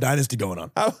make a hoe dynasty going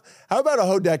on. How about a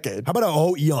hoe decade? How about a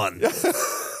hoe eon?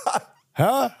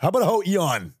 Huh? How about a hoe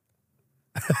eon?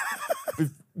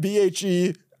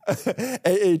 BHE,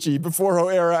 AHE, before hoe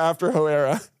era, after hoe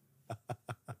era.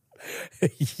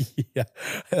 Yeah,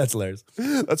 that's hilarious.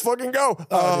 Let's fucking go.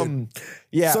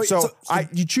 Yeah, So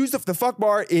you choose the fuck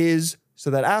bar is so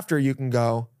that after you can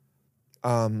go.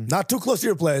 Not too close to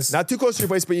your place. Not too close to your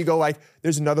place, but you go like,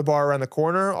 there's another bar around the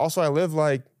corner. Also, I live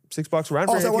like 6 blocks around.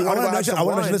 Also, I want to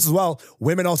mention this as well.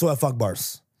 Women also have fuck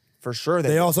bars. For sure.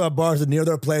 They also have bars near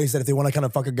their place that if they want to kind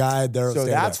of fuck a guy, they're so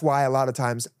that's why a lot of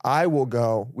times I will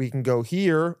go, we can go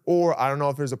here, or I don't know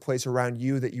if there's a place around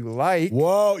you that you like.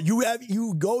 Whoa,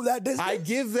 you go that distance? I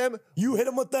give them. You hit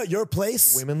them with your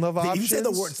place? Women love options. You say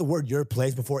the word your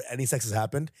place before any sex has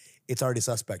happened, it's already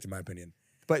suspect in my opinion.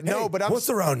 But hey, no, but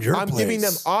what's around your I'm place? giving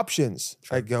them options.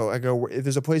 Sure. I go, if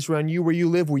there's a place around you where you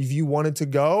live where you wanted to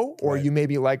go, or you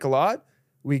maybe like a lot,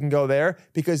 we can go there.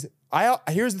 Because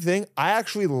here's the thing, I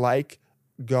actually like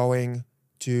going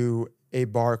to a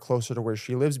bar closer to where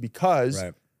she lives because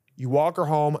you walk her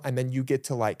home and then you get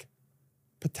to like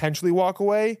potentially walk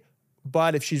away.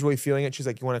 But if she's really feeling it, she's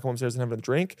like, you want to come upstairs and have a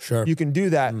drink? Sure. You can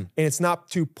do that. And it's not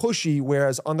too pushy.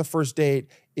 Whereas on the first date,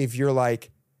 if you're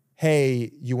like,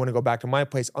 hey, you want to go back to my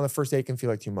place, on the first date it can feel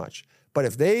like too much. But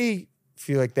if they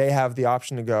feel like they have the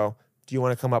option to go, do you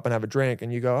want to come up and have a drink?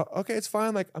 And you go, okay, it's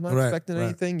fine. Like, I'm not expecting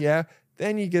anything. Yeah.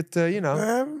 Then you get to,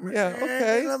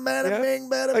 okay.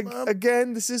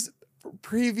 Again, this is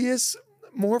previous,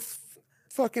 more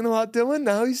fucking hot Dylan.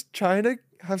 Now he's trying to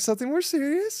have something more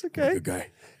serious. Okay. I'm a good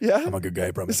guy. Yeah. I'm a good guy,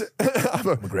 I promise. I'm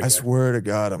a great guy. I swear to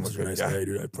God, I'm a good guy.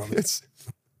 Dude, I promise.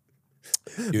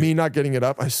 Me not getting it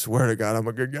up, I swear to God, I'm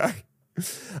a good guy.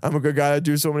 I'm a good guy. I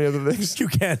do so many other things. You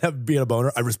can't be a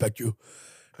boner. I respect you.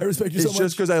 I respect you so much. It's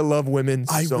just because I love women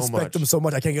so much. I respect them so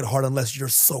much. I can't get hard unless you're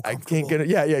so comfortable. I can't get it.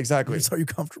 Yeah, exactly. Are you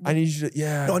comfortable? I need you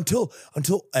to, No,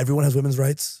 until everyone has women's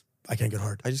rights, I can't get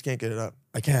hard. I just can't get it up.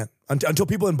 I can't. Until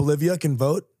people in Bolivia can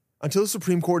vote. Until the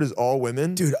Supreme Court is all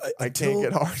women, dude, I can't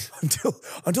get hard.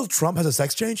 Until Trump has a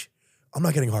sex change, I'm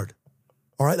not getting hard.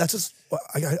 All right? That's just,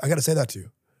 I got to say that to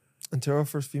you. Until our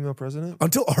first female president?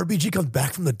 Until RBG comes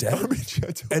back from the dead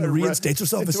and reinstates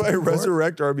herself as Until I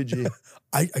resurrect RBG.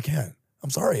 I can't. I'm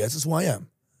sorry. That's just who I am.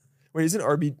 Wait, isn't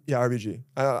RBG?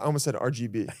 I almost said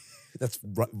RGB. That's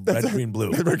red, green, blue.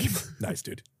 Nice,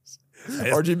 dude.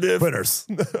 RGB. Printers.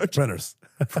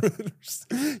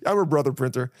 I'm a brother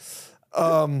printer.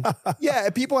 Yeah,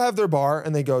 people have their bar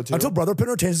and they go to. Until Brother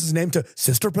Printer changes his name to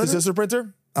Sister Printer. Sister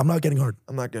Printer? I'm not getting hard.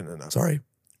 I'm not getting enough. Sorry.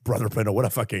 Brother Printer, what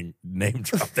a fucking name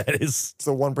drop that is. It's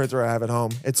the one printer I have at home.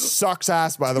 It sucks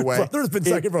ass, by the way. Brother's been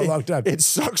second for a long time. It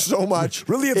sucks so much.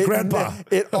 Really, it's grandpa.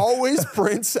 It always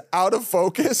prints out of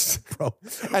focus. Bro.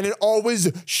 And it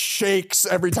always shakes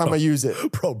every time I use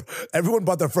it. Bro, everyone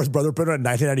bought their first Brother Printer in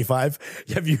 1995.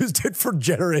 You have used it for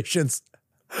generations.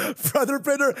 Brother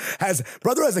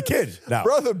has a kid now.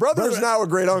 Brother's now a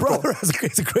great uncle.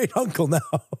 He's a great uncle now.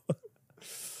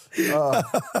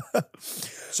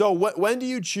 So when do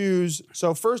you choose?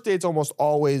 So first date's almost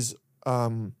always a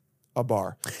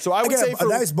bar. So I would say a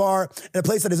nice bar and a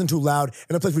place that isn't too loud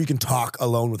and a place where you can talk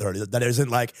alone with her. That isn't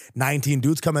like 19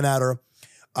 dudes coming at her.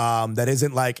 That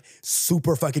isn't like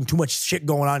super fucking too much shit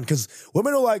going on, because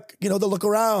women are like, they'll look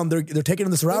around. They're taking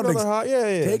in the surroundings.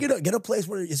 Yeah. Get a place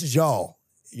where it's just y'all.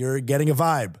 You're getting a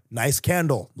vibe. Nice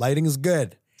candle. Lighting is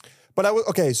good. But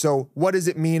so what does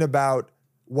it mean about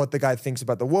what the guy thinks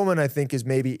about the woman? I think is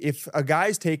maybe if a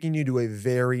guy's taking you to a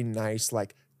very nice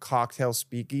like cocktail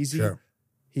speakeasy,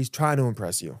 he's trying to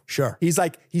impress you. Sure. He's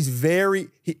very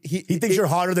he thinks you're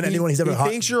hotter than anyone he's ever He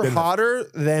thinks you're hotter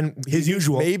than his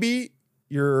usual. Maybe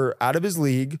you're out of his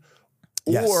league.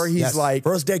 Yes, Or he's like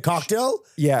first date cocktail,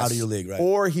 yes. out of your league, right?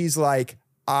 Or he's like,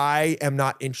 I am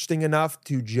not interesting enough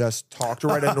to just talk to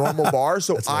her at a normal bar,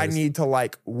 so I need to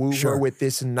like woo her with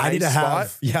this nice I need to spot.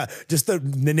 just the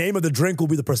name of the drink will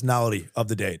be the personality of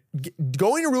the date.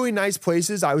 Going to really nice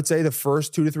places, I would say the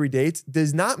first 2 to 3 dates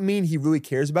does not mean he really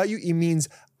cares about you. It means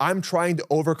I'm trying to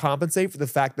overcompensate for the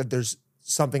fact that there's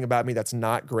something about me that's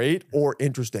not great or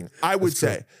interesting, I would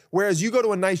say. Whereas you go to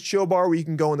a nice chill bar where you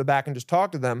can go in the back and just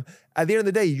talk to them, at the end of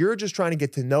the day, you're just trying to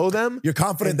get to know them. You're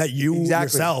confident that you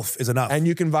yourself is enough. And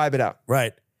you can vibe it out.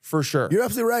 Right. For sure. You're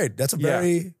absolutely right. That's a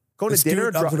very going to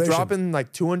dinner, dropping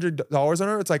like $200 on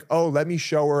her. It's like, oh, let me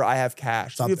show her I have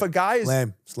cash. If a guy is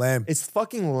lame, it's lame. It's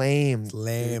fucking lame. It's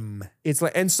lame. It's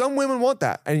like, and some women want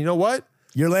that. And you know what?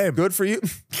 You're lame. Good for you.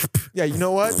 Yeah, you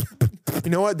know what? You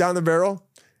know what? Down the barrel.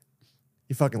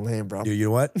 You fucking lame, bro. Dude, you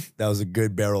know what? That was a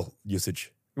good barrel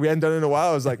usage. We hadn't done it in a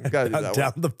while. I was like, gotta do that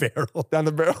down one. the barrel. Down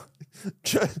the barrel.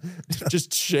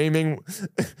 Just shaming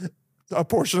a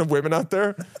portion of women out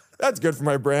there. That's good for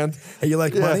my brand. Hey, you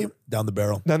like money? Down the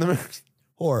barrel. Down the barrel.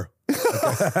 Whore.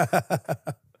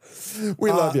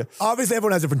 We love you. Obviously,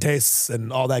 everyone has different tastes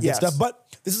and all that good stuff, but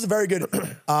this is a very good,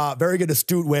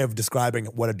 astute way of describing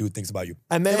what a dude thinks about you.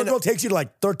 And then if a girl takes you to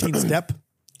like 13th step.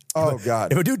 Oh,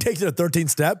 God. If a dude takes you to 13th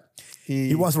step,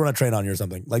 he wants to run a train on you or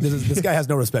something. Like this guy has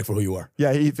no respect for who you are.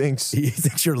 Yeah, he thinks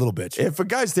you're a little bitch. If a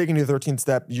guy's taking you to 13th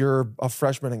step, you're a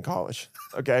freshman in college.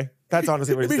 Okay? That's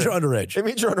honestly what it means you're underage. It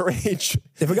means you're underage.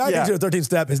 If a guy takes you to 13th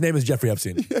step, his name is Jeffrey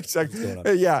Epstein. Exactly.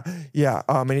 Yeah.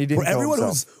 And he didn't. For everyone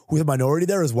who's a minority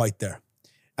there is white there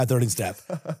at 13th step.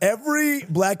 Every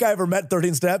black guy I've ever met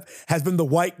 13th step has been the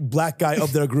white black guy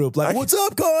of their group. Like, what's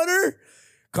up, Connor?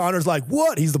 Connor's like,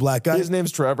 what? He's the black guy. His name's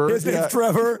Trevor. His name's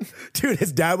Trevor. Dude,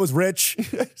 his dad was rich.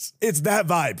 Yes. It's that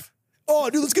vibe. Oh,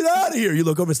 dude, let's get out of here. You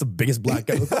look over, it's the biggest black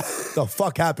guy. What the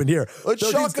fuck happened here? Let's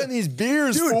shotgun these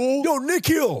beers, dude, fool. Yo, Nick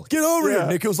Hill, get over here.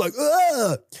 Nick Hill's like,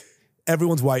 ugh.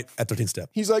 Everyone's white at 13th step.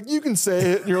 He's like, you can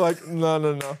say it. And you're like,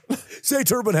 no. Say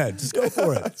Turban Head. Just go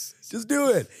for it. Just do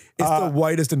it. It's the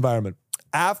whitest environment.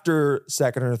 After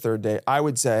second or third date, I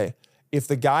would say if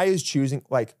the guy is choosing,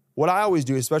 like, what I always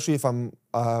do, especially if I'm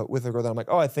with a girl that I'm like,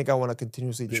 oh, I think I want to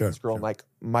continuously date this girl and like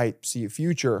might see a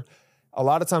future. A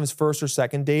lot of times, first or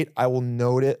second date, I will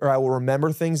note it or I will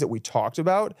remember things that we talked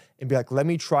about and be like, let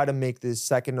me try to make this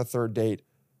second or third date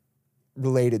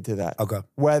related to that. Okay.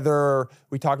 Whether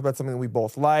we talked about something that we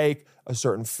both like, a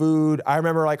certain food. I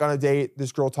remember like on a date,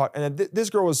 this girl talked, and this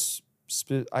girl was.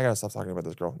 I gotta stop talking about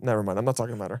this girl. Never mind. I'm not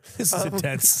talking about her. This is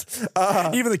intense.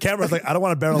 Even the camera's like, I don't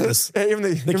want to barrel this. Even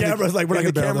the camera's like, we're not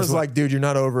gonna barrel this. The camera's like, dude, you're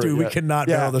not over it. Dude, we cannot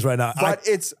barrel this right now.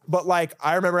 But like,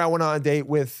 I remember I went on a date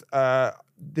with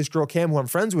this girl Cam, who I'm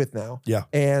friends with now. Yeah.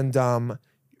 And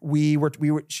we were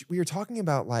talking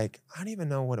about like, I don't even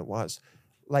know what it was,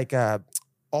 like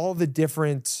all the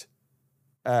different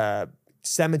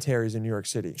cemeteries in New York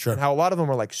City. Sure. And how a lot of them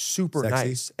are like super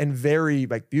nice and very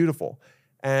like beautiful.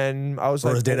 And I was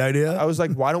First date idea? I was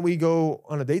like, why don't we go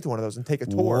on a date to one of those and take a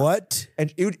tour? What?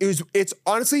 And it's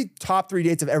honestly top 3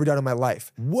 dates I've ever done in my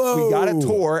life. Whoa. We got a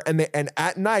tour and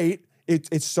at night,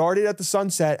 it started at the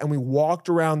sunset and we walked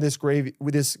around this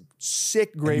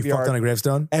sick graveyard. And you fucked on a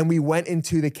gravestone? And we went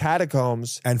into the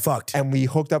catacombs. And fucked. And we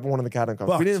hooked up in one of the catacombs.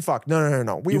 Fucked. We didn't fuck.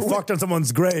 No. We fucked on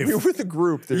someone's grave. We were with a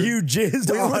group, dude. You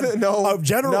jizzed on a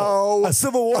general. No. A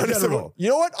Civil War general. You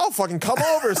know what? I'll fucking come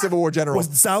over, a Civil War general. Was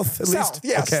it South at least? South,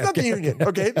 yes. Okay, not the Union,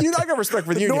 okay? You know, I got respect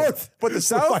for the Union. North. But the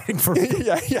South. Fighting for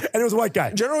yeah. And it was a white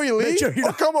guy. General Lee,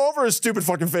 I'll come over, his stupid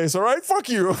fucking face, all right? Fuck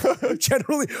you.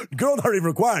 Generally, girl not even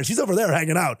required. She's over there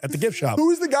hanging out at the gift shop.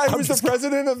 Who's the guy who's the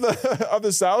president of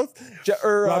the South?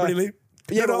 Robert E. Lee?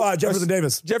 Yeah, Jefferson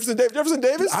Davis. Jefferson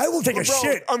Davis? I will take a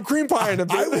shit. I'm cream pieing him.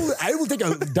 I will take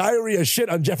a diarrhea shit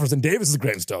on Jefferson Davis's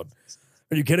gravestone.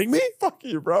 Are you kidding me? Fuck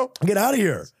you, bro. Get out of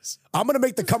here. I'm going to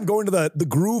make the cum go into the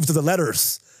grooves of the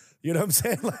letters. You know what I'm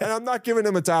saying? Like, and I'm not giving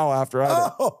him a towel after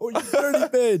either. Oh, you dirty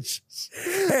bitch.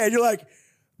 Hey, and you're like,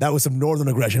 that was some northern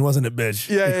aggression, wasn't it, bitch?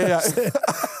 Yeah.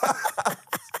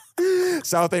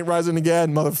 South ain't rising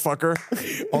again, motherfucker.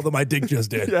 Although my dick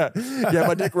just did. Yeah,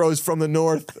 my dick rose from the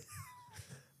north.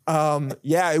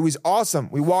 It was awesome.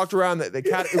 We walked around the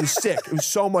cat. It was sick. It was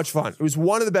so much fun. It was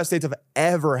one of the best dates I've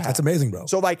ever had. That's amazing, bro.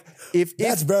 So like,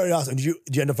 that's very awesome. Did you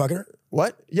end up fucking her?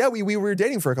 What? Yeah, we were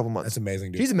dating for a couple months. That's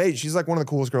amazing, dude. She's amazing. She's like one of the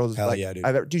coolest girls. Hell like, yeah, dude.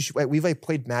 I've ever, we've like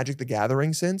played Magic the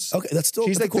Gathering since. Okay, that's still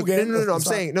she's that's like a cool game. No. I'm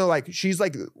saying no. Like she's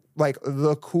like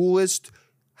the coolest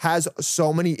has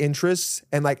so many interests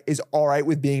and like is all right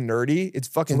with being nerdy, it's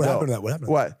fucking What dope. happened to that? What happened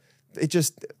to What? It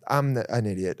just, I'm an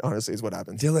idiot, honestly, is what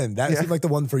happened. Dylan, that seemed like the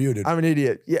one for you, dude. I'm an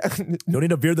idiot. Yeah. Don't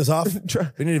need to veer this off.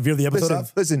 We need to veer the episode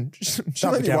off. Listen, she Stop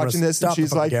might the be cameras. watching this Stop and the she's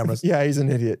fucking like, cameras. yeah, he's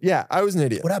an idiot. Yeah, I was an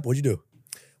idiot. What happened? What'd you do?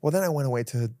 Well, then I went away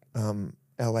to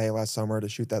LA last summer to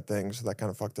shoot that thing, so that kind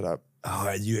of fucked it up.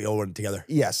 Oh, you all went together.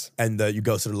 Yes. And you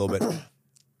ghosted a little bit.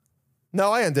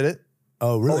 No, I ended it.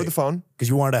 Oh, really? Over the phone. Because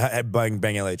you wanted to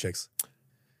bang LA chicks.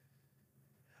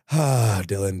 Ah,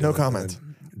 Dylan. No comment.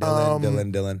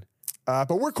 Dylan.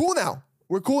 But we're cool now.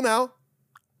 We're cool now.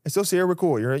 I still see her. We're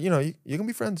cool. You can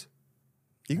be friends.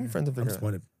 You can be friends if they're I'm here.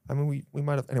 disappointed. I mean, we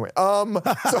might have anyway.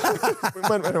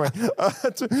 Anyway,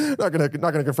 not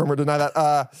gonna confirm or deny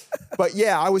that. But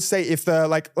yeah, I would say if the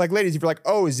like ladies, if you're like,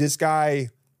 oh, is this guy?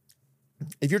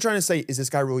 If you're trying to say, is this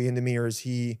guy really into me, or is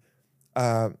he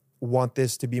want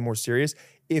this to be more serious?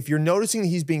 If you're noticing that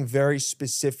he's being very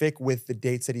specific with the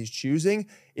dates that he's choosing,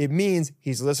 it means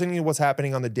he's listening to what's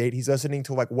happening on the date. He's listening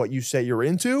to like what you say you're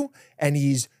into, and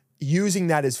he's using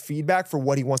that as feedback for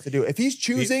what he wants to do. If he's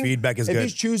choosing feedback is if good.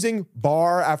 he's choosing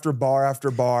bar after bar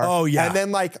after bar, Oh, yeah. and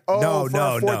then like for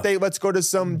a fourth date, let's go to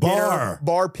some dinner,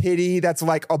 bar pity. That's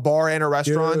like a bar and a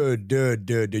restaurant.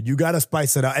 Dude, you gotta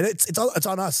spice it up, and it's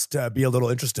on us to be a little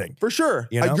interesting. For sure.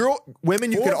 You know?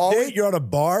 Women, you Fourth can always date, you're on a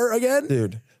bar again,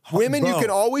 dude. Women, you bro. can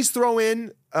always throw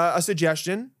in a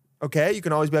suggestion. Okay, you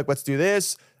can always be like, let's do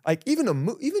this. Like even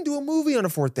do a movie on a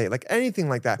fourth date, like anything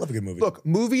like that. Love a good movie. Look,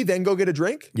 movie, then go get a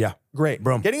drink. Yeah, Great.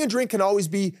 Boom. Getting a drink can always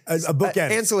be a bookend.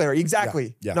 Ancillary,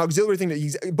 exactly. Yeah. An auxiliary thing.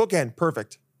 Bookend,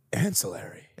 perfect.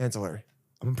 Ancillary. Ancillary.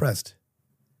 I'm impressed.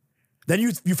 Then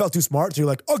you felt too smart, so you're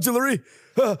like auxiliary.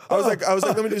 I was like,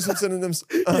 let me do some synonyms.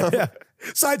 Yeah.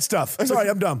 Side stuff. Sorry,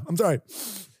 I'm dumb. I'm sorry.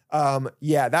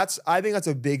 Yeah, I think that's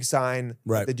a big sign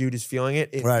Right. that the dude is feeling it.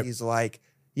 If Right. he's like,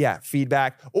 yeah,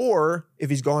 feedback, or if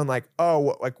he's going like,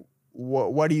 oh,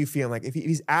 what are you feeling? Like if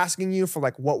he's asking you for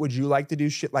like, what would you like to do?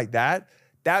 Shit like that.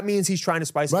 That means he's trying to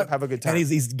spice it up, have a good time. And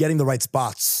he's getting the right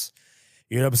spots.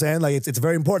 You know what I'm saying? Like it's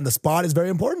very important. The spot is very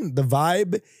important. The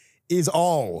vibe is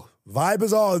all. Vibe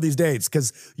is all of these dates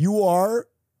because you are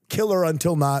killer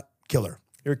until not killer.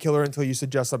 You're a killer until you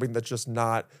suggest something that's just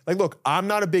not like, look, I'm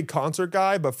not a big concert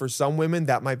guy, but for some women,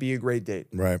 that might be a great date.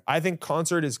 Right. I think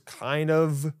concert is kind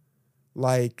of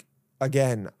like,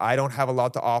 again, I don't have a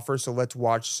lot to offer, so let's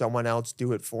watch someone else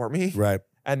do it for me. Right.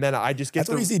 And then I just get That's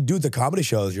when you see dudes at comedy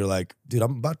shows. You're like, dude,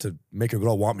 I'm about to make a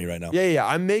girl want me right now. Yeah.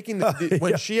 I'm making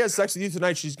when she has sex with you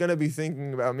tonight, she's gonna be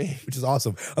thinking about me. Which is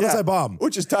awesome. Unless I bomb.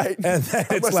 Which is tight. And then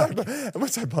it's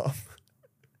unless I bomb.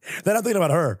 Then I'm thinking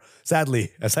about her,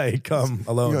 sadly, as I come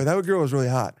alone. Yo, that girl was really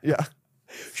hot. Yeah.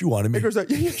 She wanted me.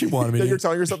 She wanted me. Yeah, you're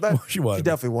telling yourself that? She wanted me.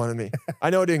 definitely wanted me.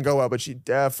 I know it didn't go well, but she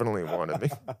definitely wanted me.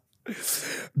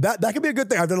 That could be a good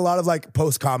thing. I've done a lot of like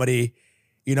post comedy.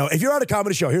 You know, if you're at a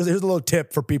comedy show, here's a little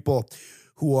tip for people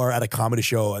who are at a comedy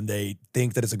show and they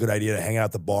think that it's a good idea to hang out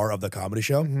at the bar of the comedy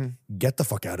show. Get the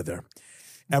fuck out of there.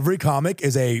 Every comic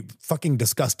is a fucking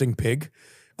disgusting pig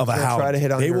of a hound. Try to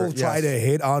hit on they her, will try yes. to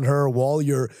hit on her while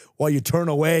you turn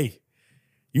away.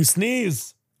 You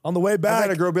sneeze on the way And back.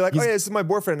 then a girl will be like, oh yeah, this is my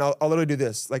boyfriend. I'll literally do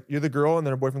this. Like, you're the girl and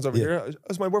then her boyfriend's over here. Oh,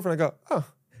 it's my boyfriend. I go, oh,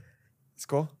 that's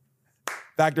cool.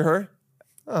 Back to her.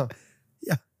 Oh.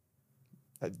 Yeah.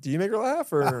 Do you make her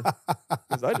laugh or?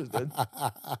 Because I just did.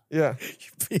 Yeah.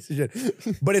 You piece of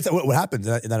shit. But it's what happens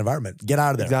in that environment. Get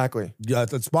out of there. Exactly.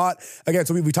 The spot again.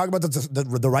 So we talk about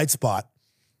the right spot,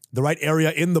 the right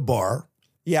area in the bar.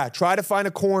 Yeah. Try to find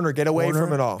a corner. Get away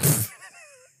from it all.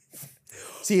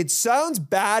 See, it sounds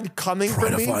bad coming from me.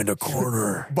 Try to find a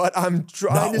corner. But I'm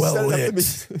trying Not to well set it up lit.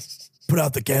 to be Put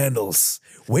out the candles.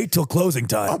 Wait till closing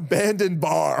time. abandoned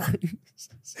bar.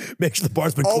 Make sure the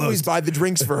bar's been closed. Always buy the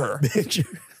drinks for her.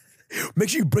 Make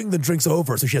sure you bring the drinks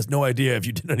over so she has no idea if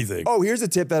you did anything. Oh, here's a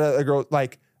tip that a girl,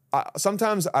 like,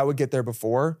 sometimes I would get there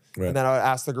before, Right. and then I would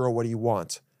ask the girl, what do you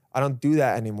want? I don't do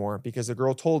that anymore because the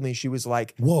girl told me, she was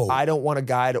like, Whoa. I don't want a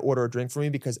guy to order a drink for me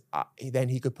because then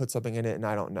he could put something in it and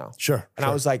I don't know. Sure. And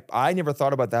I was like, I never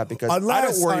thought about that because I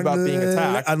don't worry about being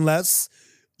attacked. Unless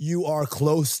you are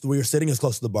close, where you're sitting is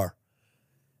close to the bar.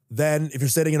 Then if you're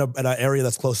sitting in an area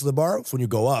that's close to the bar, so when you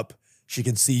go up, she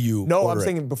can see you. No, order I'm it.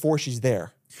 saying before she's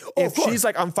there. Oh, If of course. she's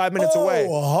like, I'm 5 minutes away.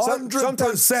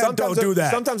 100% don't do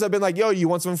that. Sometimes I've been like, yo, you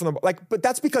want something from the bar? Like, but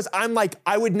that's because I'm like,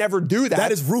 I would never do that.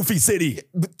 That is Roofie City.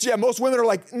 But yeah, most women are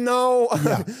like, no,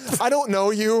 I don't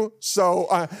know you. So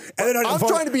then on the I'm phone-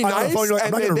 trying to be on the nice. phone, you're like,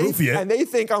 I'm not and gonna roofie it. And they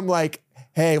think I'm like,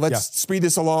 hey, let's Yeah. speed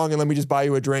this along and let me just buy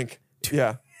you a drink.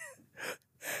 Yeah.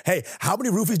 Hey, how many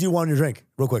roofies do you want in your drink?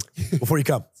 Real quick, before you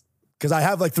come. Because I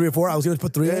have like 3 or 4. I was going to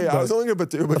put 3 in. Yeah, I was only going to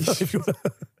put 2. But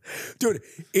Dude,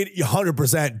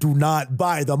 100% do not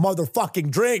buy the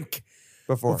motherfucking drink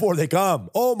before they come.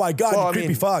 Oh my God, you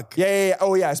creepy fuck. Yeah.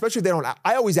 Oh yeah, especially if they don't.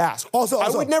 I always ask. Also, I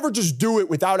would never just do it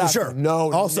without asking. Sure.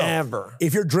 No, also, never.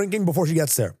 If you're drinking before she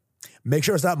gets there, make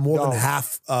sure it's not more than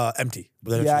half empty.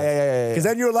 Yeah. Because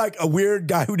then you're like a weird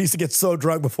guy who needs to get so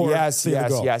drunk before. Yes.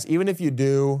 Even if you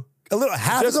do. A little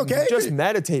half is okay. Just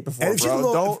meditate before,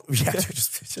 bro.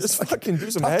 Just fucking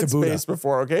do some headspace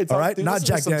before, okay? All right, not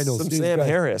Jack Daniels. Some Sam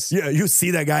Harris. Yeah, you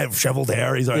see that guy with shoveled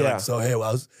hair. He's like, so hey,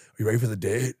 well, are you ready for the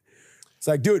date? It's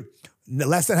like, dude,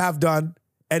 less than half done.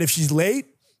 And if she's late,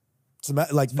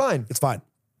 it's fine. It's fine.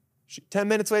 10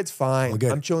 minutes late, it's fine. Okay.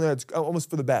 I'm chilling there. It's almost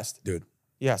for the best. Dude.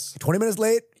 Yes. 20 minutes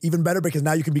late, even better because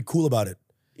now you can be cool about it.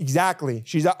 Exactly.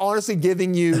 She's honestly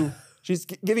giving you... She's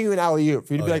giving you an alley-oop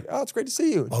for you to be like, oh, it's great to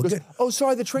see you. She goes, oh,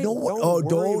 sorry, the train. Don't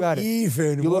worry about it.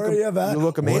 Even worry about it. You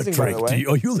look amazing, by the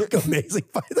way. You look amazing,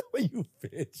 by the way, you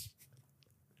bitch.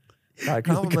 Gotta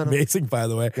compliment him. Amazing, by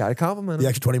the way. Gotta compliment him. The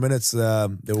extra 20 minutes, they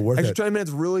were worth it. Extra 20 minutes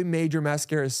really made your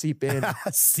mascara seep in.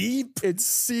 Seep? It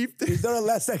seeped. Is there a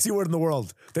less sexy word in the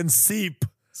world than seep?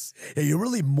 Yeah, you're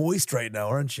really moist right now,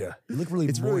 aren't you? You look really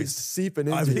moist. It's really seeping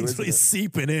into you, it's really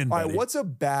seeping in, All buddy. right, what's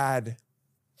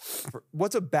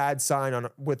a bad sign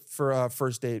for a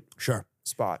first date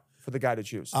spot for the guy to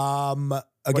choose?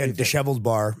 Again, disheveled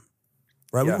bar.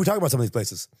 Right? Yeah. We talk about some of these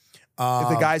places. If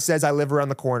the guy says, I live around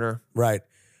the corner. Right.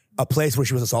 A place where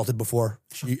she was assaulted before.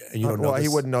 And you don't know Well, he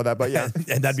wouldn't know that, but yeah.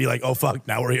 And that'd be like, oh, fuck,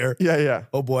 now we're here. Yeah.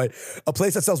 Oh, boy. A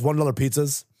place that sells $1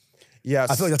 pizzas.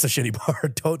 Yes. I feel like that's a shitty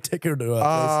bar. Don't take her to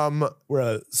a place where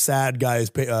a sad guy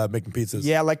is making pizzas.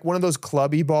 Yeah, like one of those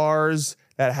clubby bars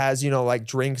that has, like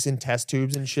drinks in test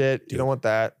tubes and shit. Dude, you don't want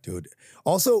that. Dude.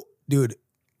 Also, dude,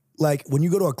 like when you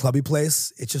go to a clubby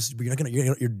place, it's just,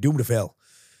 you're doomed to fail.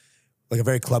 Like a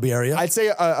very clubby area. I'd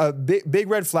say a big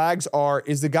red flags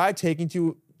is the guy taking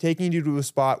you to a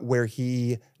spot where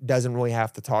he doesn't really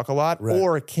have to talk a lot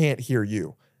or can't hear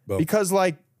you. Boom. Because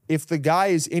like, if the guy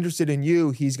is interested in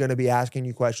you, he's going to be asking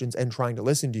you questions and trying to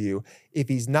listen to you. If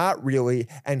he's not really,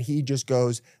 and he just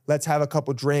goes, let's have a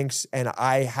couple drinks and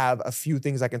I have a few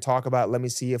things I can talk about. Let me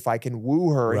see if I can woo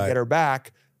her and get her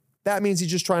back. That means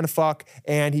he's just trying to fuck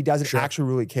and he doesn't actually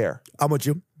really care. I'm with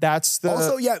you. That's the...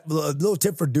 Also, a little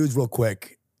tip for dudes real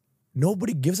quick.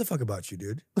 Nobody gives a fuck about you,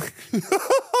 dude.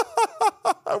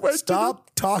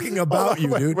 Stop talking about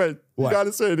you, dude. Wait. You got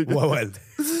to say it again. What?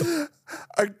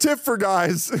 A tip for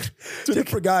guys.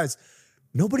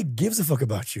 Nobody gives a fuck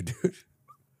about you, dude.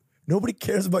 Nobody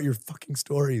cares about your fucking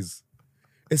stories.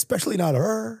 Especially not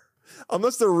her.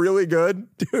 Unless they're really good.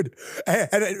 Dude.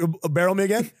 And barrel me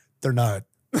again? They're not.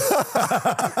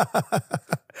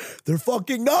 They're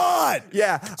fucking not.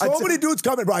 Yeah. So many dudes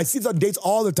coming, bro. I see these on dates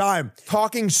all the time.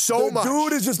 Talking so much.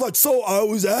 Dude is just like, so I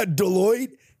was at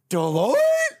Deloitte. Deloitte?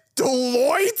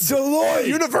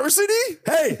 University?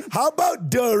 Hey, how about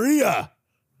diarrhea?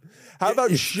 How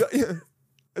about it's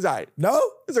all right. No?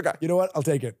 It's okay. You know what? I'll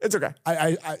take it. It's okay.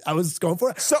 I was going for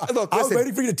it. So look, I was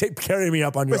waiting for you to carry me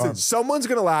up on your arm. Someone's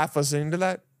gonna laugh listening to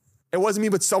that. It wasn't me,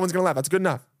 but someone's gonna laugh. That's good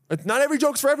enough. Not every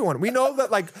joke's for everyone. We know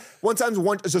that like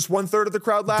it's just 1/3 of the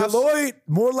crowd laughs. Deloitte,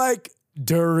 more like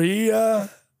diarrhea.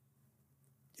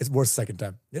 It's more second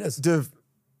time. It is.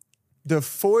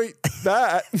 Defoit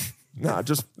that. No,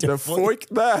 just defoik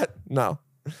that. No.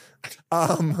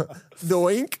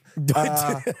 Doink.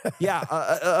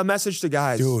 A message to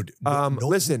guys. Dude,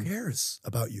 listen. Who cares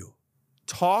about you?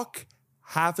 Talk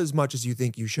half as much as you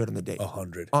think you should on the date.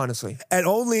 100. Honestly. And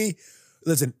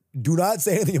listen, do not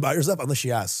say anything about yourself unless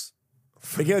she asks.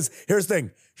 Because here's the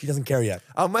thing, she doesn't care yet.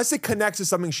 Unless it connects to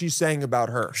something she's saying about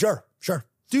her. Sure.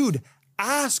 Dude,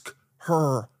 ask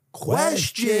her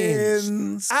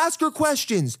questions. Ask her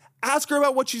questions. Ask her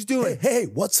about what she's doing. Hey,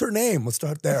 what's her name? Let's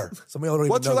start there.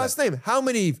 What's her last name? How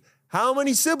many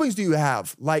siblings do you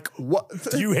have? Like what?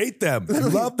 Do you hate them? Do you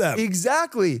love them?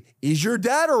 Exactly. Is your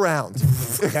dad around?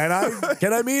 Can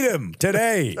I meet him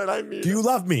today? Do you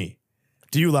love me?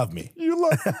 Do you love me? You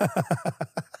love me.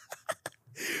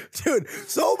 Dude,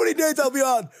 so many dates I'll be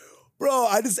on. Bro,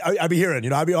 I be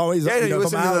hearing, I be always. Yeah, you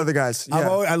listen to the other guys. Yeah.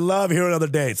 I love hearing other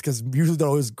dates because usually they're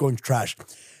always going trash.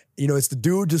 It's the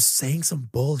dude just saying some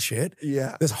bullshit.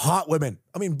 Yeah. There's hot women.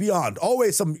 I mean, beyond.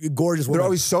 Always some gorgeous women. They're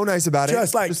always so nice about it.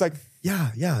 Just like,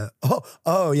 yeah.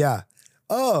 Oh, yeah.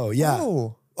 Oh, yeah.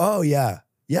 Oh, yeah.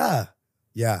 Yeah.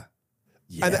 Yeah.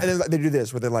 And then they do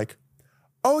this where they're like,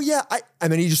 oh, yeah.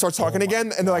 And then he just starts talking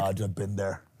again. And they're like, I've been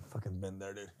there. Fucking been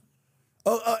there, dude.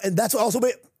 And that's also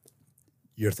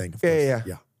your thing. Of course.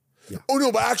 Yeah. Oh,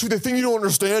 no, but actually the thing you don't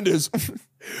understand is.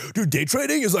 Dude, day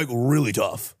trading is like really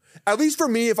tough. At least for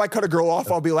me, if I cut a girl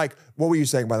off, I'll be like, what were you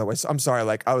saying, by the way? I'm sorry.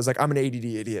 Like, I was like, I'm an ADD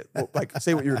idiot. Well, like,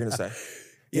 say what you were going to say.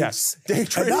 Yes. Day And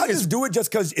trading not is just do it just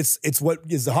because it's what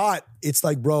is hot. It's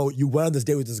like, bro, you went on this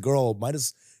date with this girl.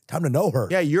 Time to know her.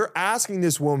 Yeah, you're asking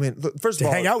this woman, look, first of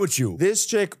all, hang out with you. This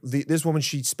chick, this woman,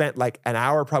 she spent like an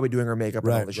hour probably doing her makeup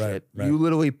and all the shit. Right. You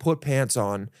literally put pants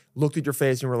looked at your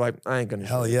face and were like, I ain't gonna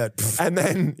Hell shit. yeah. And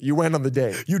then you went on the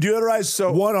date. You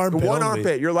deodorize one armpit. One only.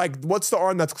 armpit. You're like, what's the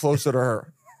arm that's closer to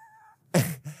her?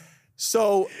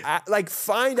 So, like,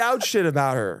 find out shit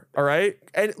about her, all right?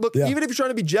 And look, even if you're trying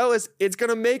to be jealous, it's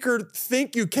gonna make her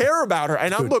think you care about her.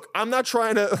 And I'm not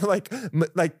trying to like,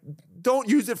 don't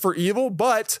use it for evil,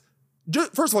 but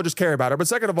first of all, just care about her. But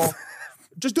second of all,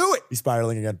 just do it. He's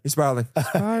spiraling again. He's spiraling.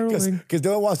 Because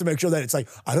Dylan wants to make sure that it's like,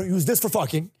 I don't use this for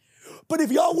fucking, but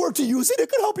if y'all were to use it, it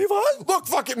could help you find. Look,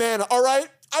 fuck it, man, all right?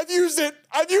 I've used it.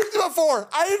 I've used it before.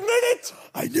 I admit it.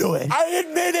 I knew it. I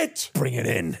admit it. Bring it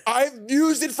in. I've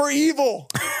used it for evil.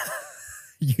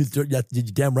 You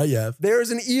damn right you have. There's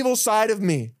an evil side of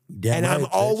me. Damn and right, I'm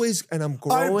always, and I'm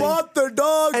growing. I bought the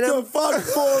dog And to I'm- fuck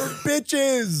for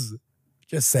bitches.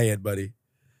 Just say it, buddy.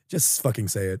 Just fucking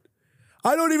say it.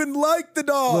 I don't even like the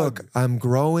dog. Look, I'm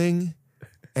growing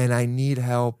and I need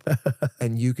help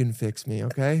and you can fix me,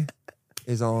 okay?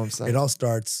 Is all I'm saying. It all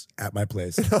starts at my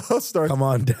place. I'll start Come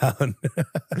on down.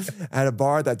 at a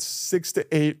bar that's 6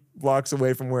 to 8 blocks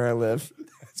away from where I live.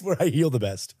 That's where I heal the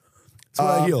best. That's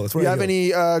where I heal. That's Do where you I have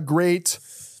heal. any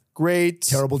great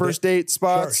Terrible first date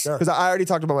spots? Sure. Because I already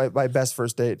talked about my best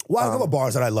first date. Well, I have a couple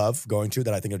bars that I love going to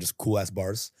that I think are just cool ass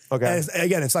bars. Okay. And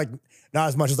again, it's like not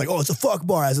as much as like, oh, it's a fuck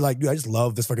bar as like, dude, I just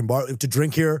love this fucking bar. To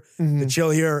drink here, to chill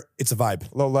here, it's a vibe.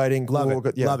 Low lighting, cool. Love it.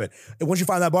 Good, yeah. Love it. And once you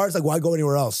find that bar, it's like, why go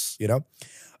anywhere else? You know?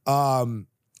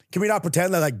 Can we not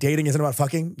pretend that like dating isn't about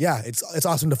fucking? Yeah, it's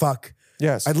awesome to fuck.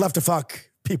 Yes. I'd love to fuck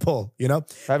people, you know?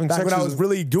 Having Back sex when I is- was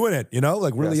really doing it, you know?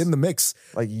 Like really Yes. in the mix.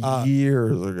 Like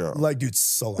years ago. Like, dude,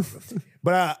 so long ago.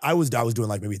 But I was doing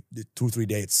like maybe 2-3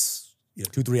 dates,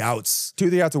 2-3 outs. 2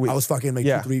 days a week. I was fucking like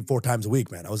 2-3-4 times a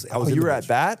week, man. I was Oh, in you the were bitch. at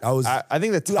that? I was. I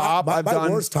think the Dude, top my I've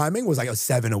done. worst timing was like a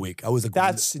 7 a week. I was like,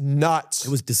 That's nuts.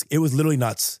 it was literally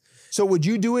nuts. So would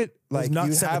you do it like not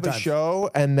you'd 7 have a times. show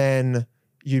and then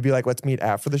you'd be like, let's meet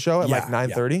after the show at like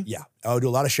 9:30? Yeah, I would do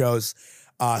a lot of shows.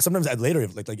 Sometimes I'd later,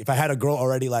 like if I had a girl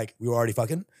already, like we were already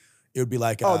fucking, it would be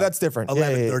like Oh, that's different.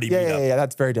 11:30 Yeah,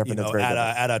 that's very you different. know, That's very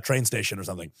different. at a train station or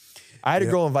something. I had a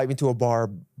girl invite me to a bar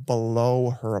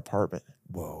below her apartment.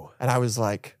 Whoa. And I was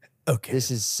like, Okay. this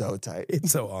is so tight.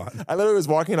 It's so on. I literally was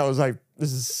walking and I was like,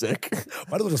 this is sick.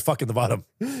 Why don't we just fuck in the bottom?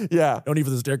 Yeah. Don't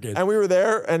even the staircase. And we were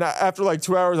there. And after like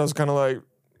 2 hours, I was kind of like,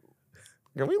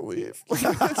 can we leave? I was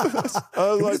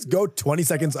Can we like, just go 20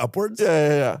 seconds upwards?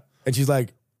 yeah. And she's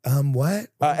like, what?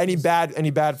 Any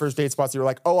bad first date spots that you're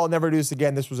like, oh, I'll never do this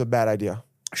again. This was a bad idea.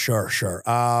 Sure.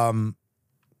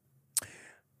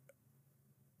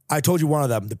 I told you one of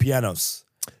them, the pianos.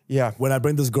 Yeah. When I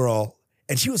bring this girl,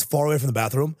 and she was far away from the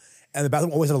bathroom, and the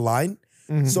bathroom always had a line.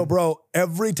 Mm-hmm. So, bro,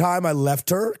 every time I left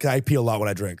her, because I pee a lot when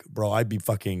I drink, bro, I'd be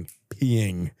fucking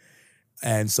peeing.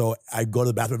 And so I go to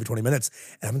the bathroom every 20 minutes,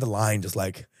 and I'm in the line just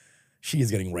like, she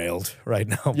is getting railed right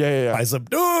now. Yeah. By some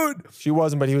dude. She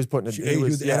wasn't, but he was putting it. And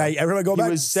every time I go He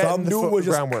back, was setting some the dude was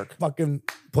just groundwork. fucking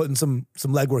putting some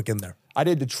legwork in there. I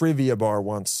did the trivia bar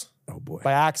once. Oh, boy.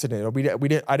 By accident. We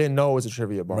didn't. I didn't know it was a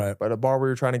trivia bar. Right. But a bar we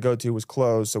were trying to go to was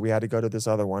closed, so we had to go to this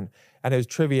other one. And it was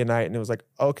trivia night, and it was like,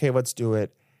 okay, let's do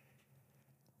it.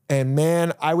 And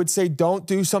man, I would say don't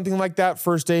do something like that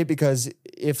first date, because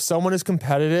if someone is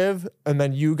competitive and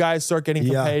then you guys start getting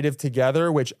Yeah. competitive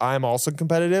together, which I'm also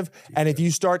competitive, and if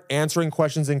you start answering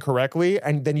questions incorrectly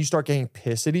and then you start getting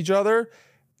pissed at each other,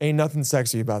 ain't nothing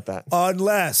sexy about that.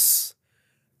 Unless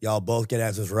y'all both get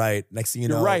answers right. Next thing you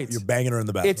know, You're right. you're banging her in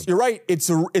the bathroom. You're right. It's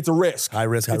a risk. High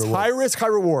risk, high it's reward. high risk, high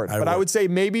reward. High but I reward. would say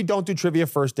maybe don't do trivia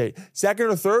first date. Second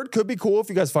or third could be cool if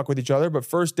you guys fuck with each other. But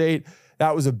first date,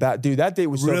 that was a bad dude. That date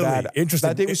was Really? so bad. Interesting.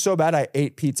 That date was so bad. I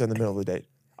ate pizza in the middle of the date.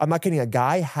 I'm not kidding. A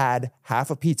guy had half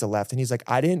a pizza left, and he's like,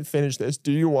 "I didn't finish this.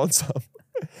 Do you want some?"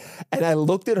 And I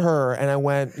looked at her and I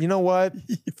went, "You know what?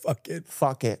 Fuck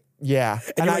it. Yeah."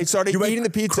 And you I went- started you went eating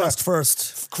the pizza. crust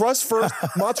first. Crust first,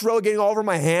 mozzarella getting all over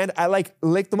my hand. I like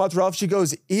licked the mozzarella. She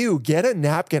goes, "Ew, get a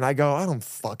napkin." I go, "I don't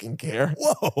fucking care."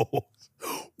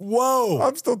 Whoa.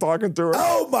 I'm still talking to her.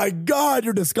 Oh my God,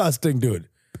 you're disgusting, dude.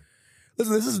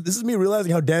 Listen, this is me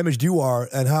realizing how damaged you are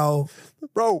and how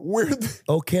Bro,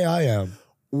 okay I am.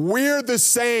 we're the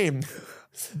same.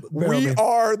 Barrel me.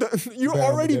 Are you Barrel me,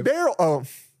 already babe. barrel. Oh,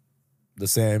 The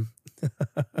same.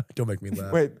 Don't make me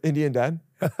laugh. wait, Indian dad?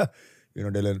 You know,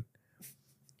 Dylan,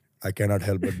 I cannot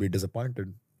help but be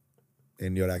disappointed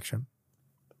in your action.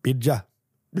 Pizza.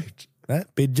 Huh?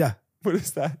 Pizza. What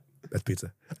is that? That's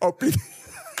pizza. Oh, pizza.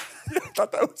 I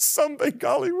thought that was some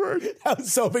Bengali word. That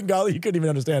was so Bengali you couldn't even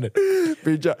understand it.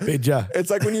 Pizza. Pizza. It's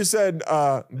like when you said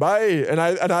bye, and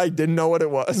I didn't know what it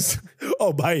was.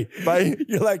 Oh, bye. Bye.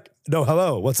 You're like, no,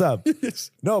 hello, what's up?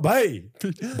 Yes. No, bye.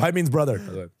 Bye means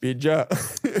brother. Pizza.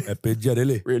 Pizza,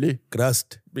 really? Really?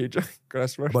 Crust. Pizza.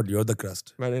 Crust. But you're the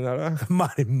crust. Marinara.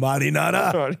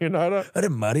 Marinara. Marinara. Arey,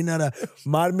 marinara.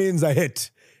 Mar means a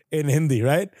hit in Hindi,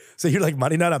 right? So you're like,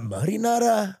 marinara.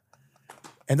 Marinara.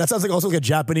 And that sounds like also like a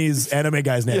Japanese anime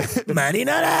guy's name.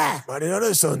 Marinara.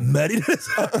 Marinara-san.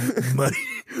 Marinara-san.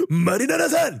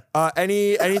 Marinara-san.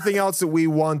 Anything else that we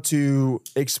want to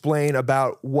explain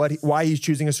about why he's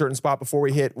choosing a certain spot before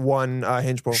we hit one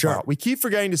Hinge profile? Sure. We keep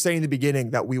forgetting to say in the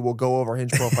beginning that we will go over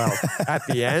Hinge profiles at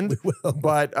the end. We will.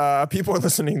 But people are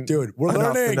listening. Dude, we're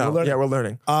enough to learning. know. We're learning. Yeah, we're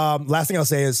learning. Last thing I'll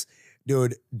say is,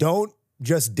 dude, don't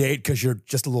just date because you're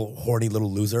just a little horny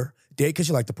little loser. Date because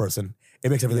you like the person. It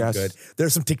makes everything Yes. good.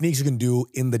 There's some techniques you can do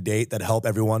in the date that help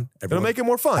everyone. It'll make it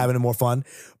more fun. Having it more fun.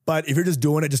 But if you're just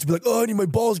doing it just to be like, oh, I need my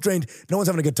balls drained, no one's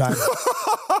having a good time.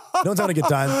 No one's having a good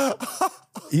time.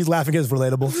 He's laughing because it's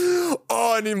relatable.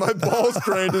 Oh, I need my balls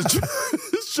drained.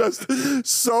 It's just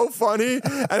so funny.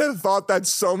 And a thought that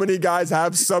so many guys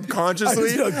have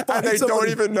subconsciously and they don't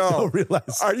even know. Don't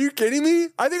realize. Are you kidding me?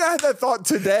 I think I had that thought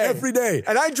today. Every day.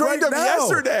 And I drained them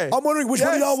yesterday. I'm wondering which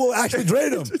one of y'all will actually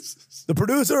drain him. The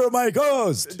producer or my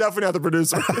co-host? Definitely not the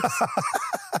producer.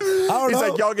 I don't He's know.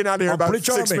 like, y'all get out of here I'm about pretty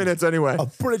 6 charming. minutes anyway. I'm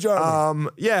pretty charming.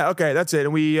 Yeah, okay, that's it.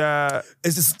 And we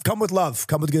It's just come with love,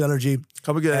 come with good energy.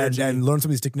 Come with good energy. And learn some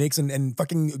of these techniques and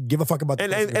fucking give a fuck about the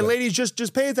person and you're with. ladies,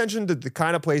 just pay attention to the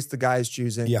kind of place the guy is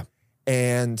choosing. Yeah.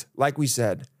 And like we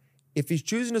said, if he's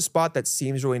choosing a spot that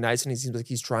seems really nice and he seems like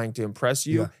he's trying to impress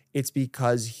you, Yeah. it's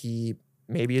because he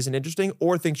maybe isn't interesting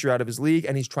or thinks you're out of his league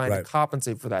and he's trying to Right.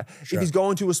 compensate for that. Sure. If he's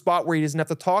going to a spot where he doesn't have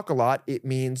to talk a lot, it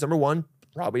means, number one,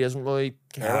 probably doesn't really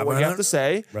care Yeah, what why you not? have to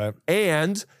say. Right.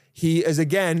 And he is,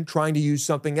 again, trying to use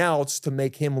something else to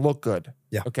make him look good.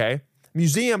 Yeah. Okay?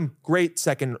 Museum, great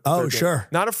second. Oh, third date. sure.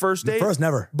 Not a first date. First,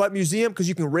 never. But museum, because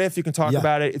you can riff, you can talk Yeah.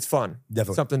 about it. It's fun.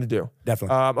 Definitely. Something to do.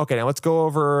 Definitely. Okay, now let's go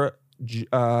over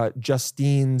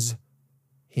Justine's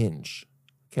Hinge.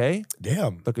 Okay?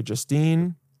 Damn. Look at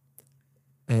Justine.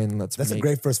 And let's That's a make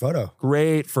great first photo.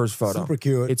 great first photo. Super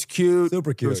cute. It's cute.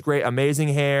 Super It was cute. great. Amazing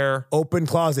hair. Open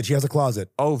closet. She has a closet.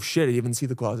 Oh, shit. I didn't even see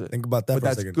the closet. Think about that But for a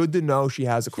that's second. good to know she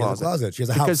has a She has closet. a closet. She has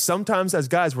a house. Because sometimes as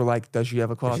guys, we're like, does she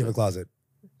have a Does closet? she have a closet?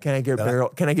 Can I get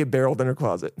barreled? Can I get barreled in her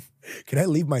closet? Can I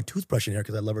leave my toothbrush in here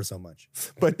because I love her so much?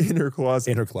 But in her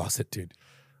closet. In her closet, dude.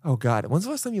 Oh God. When's the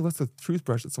last time you left a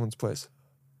toothbrush at someone's place?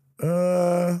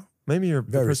 Maybe you're the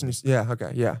Very person who's, yeah,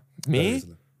 okay, yeah. Me?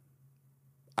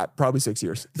 Probably 6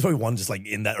 years. There's probably one just like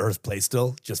in that Earth place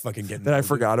still, just fucking getting That I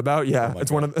forgot about. Yeah. Oh my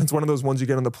it's one of those ones you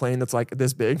get on the plane that's like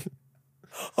this big.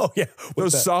 Oh yeah, With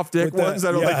Those soft dick ones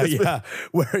that are like this big. yeah,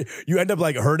 where you end up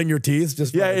like hurting your teeth.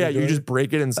 Just Yeah, fucking yeah. You doing just it.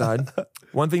 break it inside.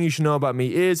 One thing you should know about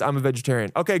me is I'm a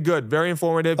vegetarian. Okay, good. Very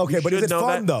informative. Okay, You but is should it know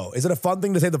fun that. though? Is it a fun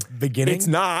thing to say at the beginning? It's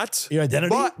not. Your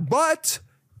identity? But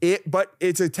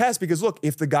it's a test because look,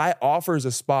 if the guy offers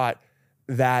a spot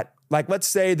that, like, let's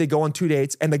say they go on 2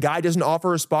 dates and the guy doesn't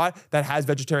offer a spot that has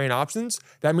vegetarian options,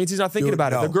 that means he's not thinking Dude,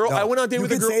 about it. no, The girl, no. I went on a date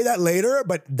with a girl. You can say that later,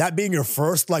 but that being your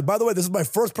first, like, by the way, this is my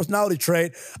first personality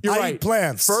trait. You're I right. eat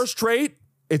plants. First trait,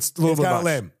 it's a little bit kinda much.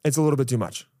 lame. It's a little bit too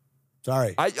much.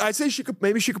 Sorry. I'd say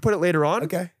maybe she could put it later on.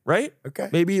 Okay. Right? Okay.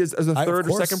 Maybe as a Of third or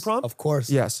course, second prompt. Of course.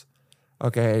 Yes.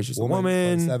 Okay, she's a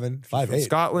woman. 7, From 5'8".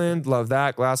 Scotland, love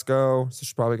that. Glasgow. So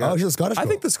she's probably got. Oh, she's a Scottish I girl.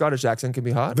 think the Scottish accent can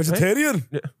be hot. right? Vegetarian?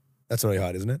 Yeah. That's really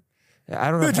hot, isn't it? Yeah,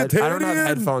 I don't have Vegetarian.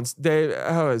 headphones. Dave,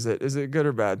 how is it? Is it good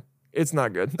or bad? It's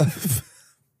not good.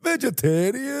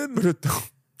 Vegetarian?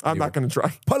 I'm not going to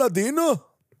try. Palladino?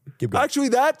 Keep going. Actually,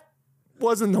 that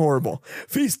wasn't horrible.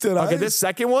 Feasted Okay, eyes. this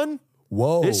second one,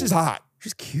 Whoa. this is hot.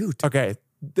 She's cute. Okay,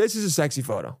 this is a sexy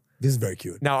photo. This is very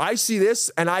cute. Now I see this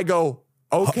and I go,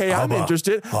 okay, I'm Hubba.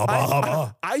 interested. Hubba,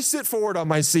 hubba. I sit forward on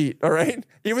my seat, all right?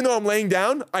 Even though I'm laying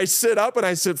down, I sit up and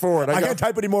I sit forward. I go, can't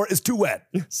type anymore. It's too wet.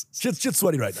 Yes. Shit's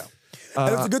sweaty right now.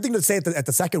 And it's a good thing to say at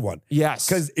the second one. Yes.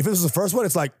 Because if this was the first one,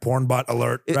 it's like porn bot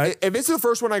alert, right? If it's the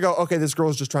first one, I go, okay, this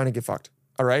girl's just trying to get fucked.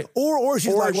 All right. or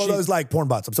she's or like one of she- those like porn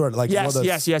bots. I'm sorry. Like one Yes, of those,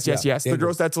 yes. The dangerous.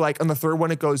 girls that's like on the third one,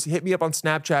 it goes, hit me up on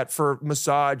Snapchat for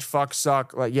massage, fuck,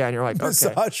 suck. Like, yeah, and you're like, okay.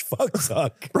 Massage, fuck,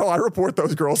 suck. Bro, I report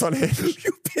those girls on Hinge.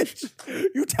 You bitch.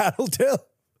 You tattletale.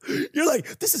 You're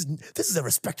like, this is a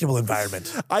respectable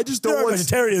environment. I just There don't are want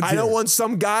vegetarians I don't here. want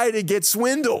some guy to get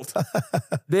swindled.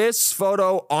 This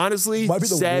photo honestly Might be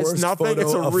the says worst nothing. photo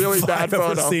It's a of really bad I've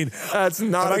ever photo. seen. That's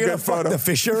not Am a I gonna good fuck photo. the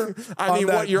Fisher? I on mean,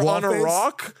 that what? You're wall on a face?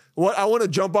 rock? What? I want to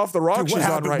jump off the rock Dude, she's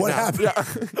on right what now. happened?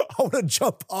 Yeah. I want to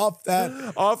jump off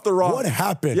that. Off the rock. What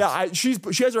happened? Yeah, she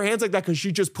has her hands like that because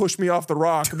she just pushed me off the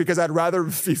rock because I'd rather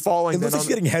be falling It than looks like on she's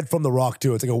getting head from the rock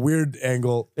too. It's like a weird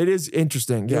angle. It is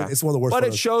interesting, yeah. It's one of the worst But it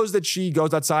photos. shows that she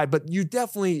goes outside. But you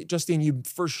definitely, Justine, you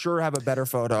for sure have a better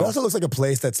photo. It also looks like a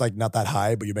place that's like not that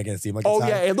high, but you're making it seem like it's Oh high.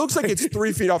 yeah, it looks like it's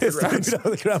 3 feet off the It's 3 ground. feet off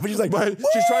the ground, but she's like, But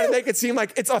she's trying to make it seem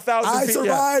like it's 1,000 I feet.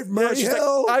 survived Murray she's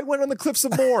Hill. Like, I went on the cliffs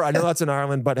of Moher. I know that's in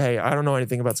Ireland, but hey, I don't know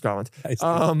anything about Scotland.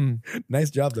 Nice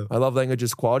job though. I love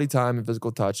languages, quality time, and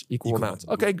physical touch, equal amounts.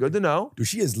 Okay, good to know. Dude,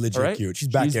 she is legit All right. cute. She's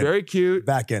back She's in. very cute.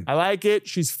 Back in. I like it.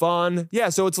 She's fun. Yeah,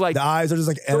 so it's like The eyes are just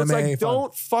like so anime. it's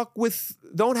like fun.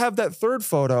 don't have that third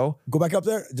photo. Go back up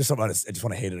there. I just want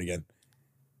to hate it again.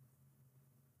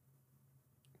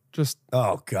 Just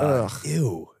Oh god. Ugh.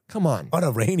 Ew. come on. On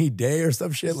a rainy day or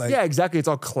some shit. Like Yeah, exactly. It's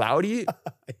all cloudy.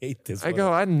 I hate this. I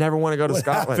go, I never want to go to What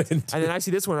Scotland. happened? And then I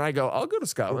see this one and I go, I'll go to Go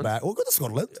Scotland. back. We'll go to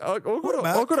Scotland. I'll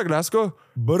go to Glasgow.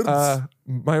 Birds.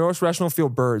 My most rational feel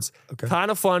birds. Okay.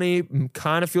 Kind of funny,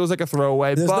 kind of feels like a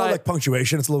throwaway, There's no but like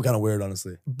punctuation. It's a little kind of weird,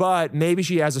 honestly. but maybe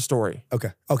she has a story.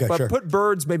 Okay. Okay. But Sure. put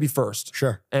birds maybe first.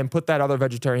 Sure. And put that other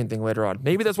vegetarian thing later on.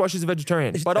 Maybe that's why she's a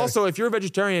vegetarian. But also, if you're a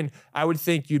vegetarian, I would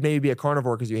think you'd maybe be a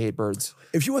carnivore because you hate birds.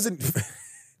 If she wasn't,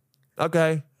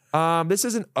 Okay. This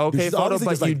is an okay she's photo, obviously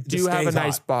but just, you like, do just have a stays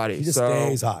nice hot. body. She just so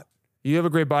stays hot. you have a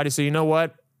great body. So you know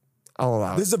what? I'll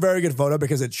allow This it. is a very good photo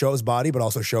because it shows body, but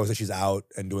also shows that she's out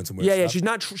and doing some weird Yeah,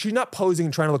 stuff. she's not posing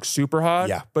and trying to look super hot.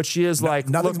 Yeah. But she is like,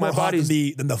 Nothing's look, my more hot body's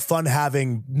than the fun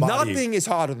having body. nothing is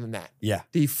hotter than that. Yeah.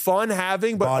 The fun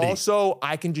having, but Body. also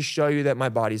I can just show you that my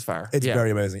body's fire. It's Yeah. very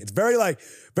amazing. It's very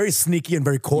very sneaky and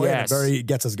very coy Yes. and very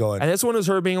gets us going. And this one is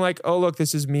her being like, oh, look,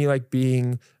 this is me like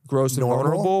being gross and Normal.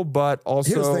 vulnerable, but Here's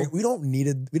the also thing. We don't need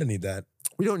it. We don't need that.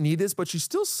 we don't need this, but she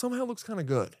still somehow looks kind of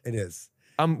good. It is.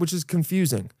 Which is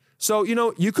confusing. So,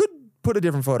 you could put a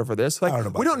different photo for this. Like, I don't know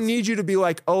about we don't this. need you to be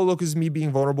like, oh, look, this is me being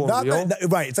vulnerable Not and real. that,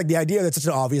 right. It's like the idea that's such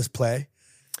an obvious play.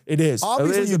 It is.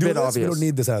 Obviously, it is you a do bit this. obvious. We don't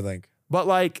need this, I think. But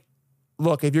like,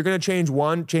 look, if you're gonna change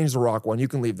one, change the rock one. You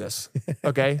can leave this.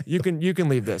 Okay? you can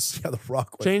leave this. Yeah, the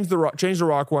rock one. Change the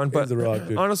rock one. But the rock,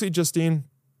 dude. honestly, Justine,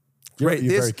 You're great.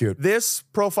 very cute. This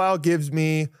profile gives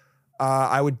me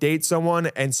I would date someone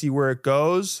and see where it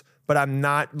goes, but I'm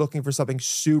not looking for something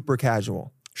super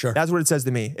casual. Sure. That's what it says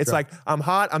to me. It's like, I'm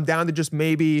hot. I'm down to just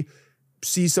maybe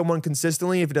see someone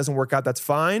consistently. If it doesn't work out, that's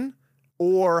fine.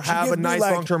 Or have a Give me, nice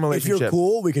like, long-term If relationship. you're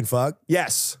cool, we can fuck.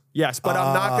 Yes. But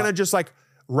I'm not going to just like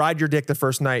ride your dick the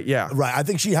first night. Yeah. Right. I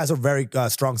think she has a very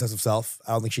strong sense of self.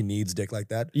 I don't think she needs dick like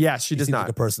that. Yes, she does seems not. like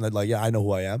a person that I know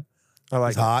who I am. I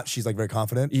like She's it. hot. She's like very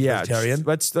confident. Yeah. Vegetarian.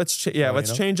 Let's know?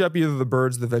 change up either the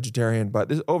birds or the vegetarian. But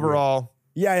this overall,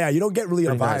 Yeah. You don't get really a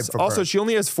pretty vibe nice. from Also, her. she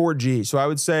only has 4G. So I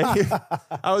would say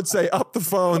up the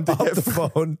phone to Off get the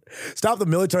phone. Stop the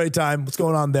military time. What's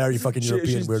going on there, you fucking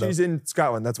European weirdo? she's in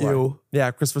Scotland. That's why. Ew.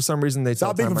 Yeah, because for some reason they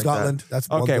Stop tell being time from like Scotland. That. That's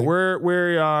one okay. thing.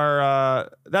 We are.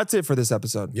 That's it for this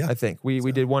episode. Yeah. I think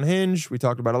we did one hinge. We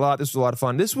talked about a lot. This was a lot of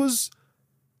fun.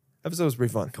 Episode was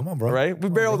pretty fun. Come on, bro. All right, we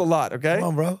barreled a lot. Okay, Come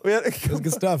on, bro. We had- That's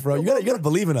good stuff, bro. You gotta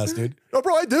believe in us, dude. No,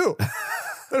 bro, I do.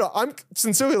 No, I'm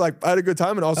sincerely like, I had a good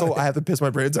time, and also I have to piss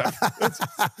my brains out.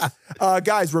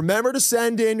 Guys, remember to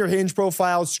send in your Hinge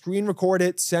profile, screen record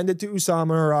it, send it to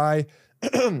Usama or I.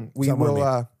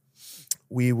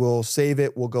 We will save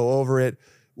it. We'll go over it.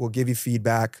 We'll give you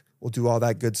feedback. We'll do all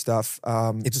that good stuff.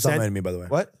 It's Usama and me, by the way.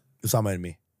 What? Usama and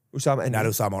me. Usama and Not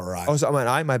me. Usama or I. Oh, Usama and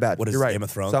I. My bad. What is You're right. Game of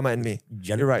Thrones? Usama and me.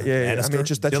 Jennifer You're right. Yeah. I mean, Lannister? it's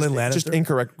just that's Dylan just Lannister?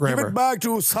 incorrect Give grammar. it back to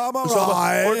Usama or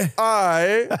Usama or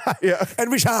I. I. Yeah.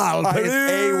 And we shall.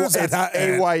 It's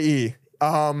AYE.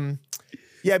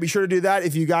 Yeah, be sure to do that.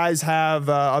 If you guys have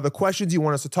other questions you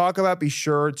want us to talk about, be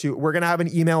sure to. We're going to have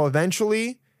an email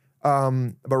eventually.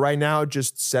 But right now,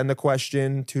 just send the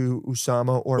question to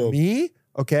Usama or me.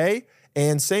 Okay.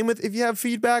 And same with if you have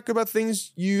feedback about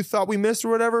things you thought we missed or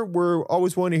whatever, we're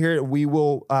always willing to hear it. We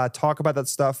will talk about that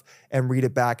stuff and read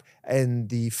it back in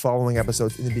the following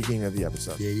episodes in the beginning of the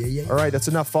episode. Yeah. All right, that's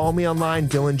enough. Follow me online,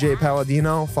 Dylan J.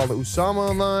 Palladino. Follow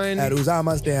Usama online. At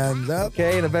Usama stands up.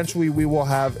 Okay, and eventually we will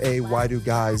have a Why Do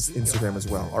Guys Instagram as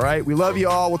well. All right, we love you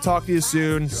all. We'll talk to you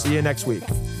soon. See you next week.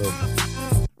 Boom.